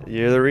tour.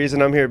 You're the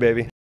reason I'm here,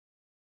 baby.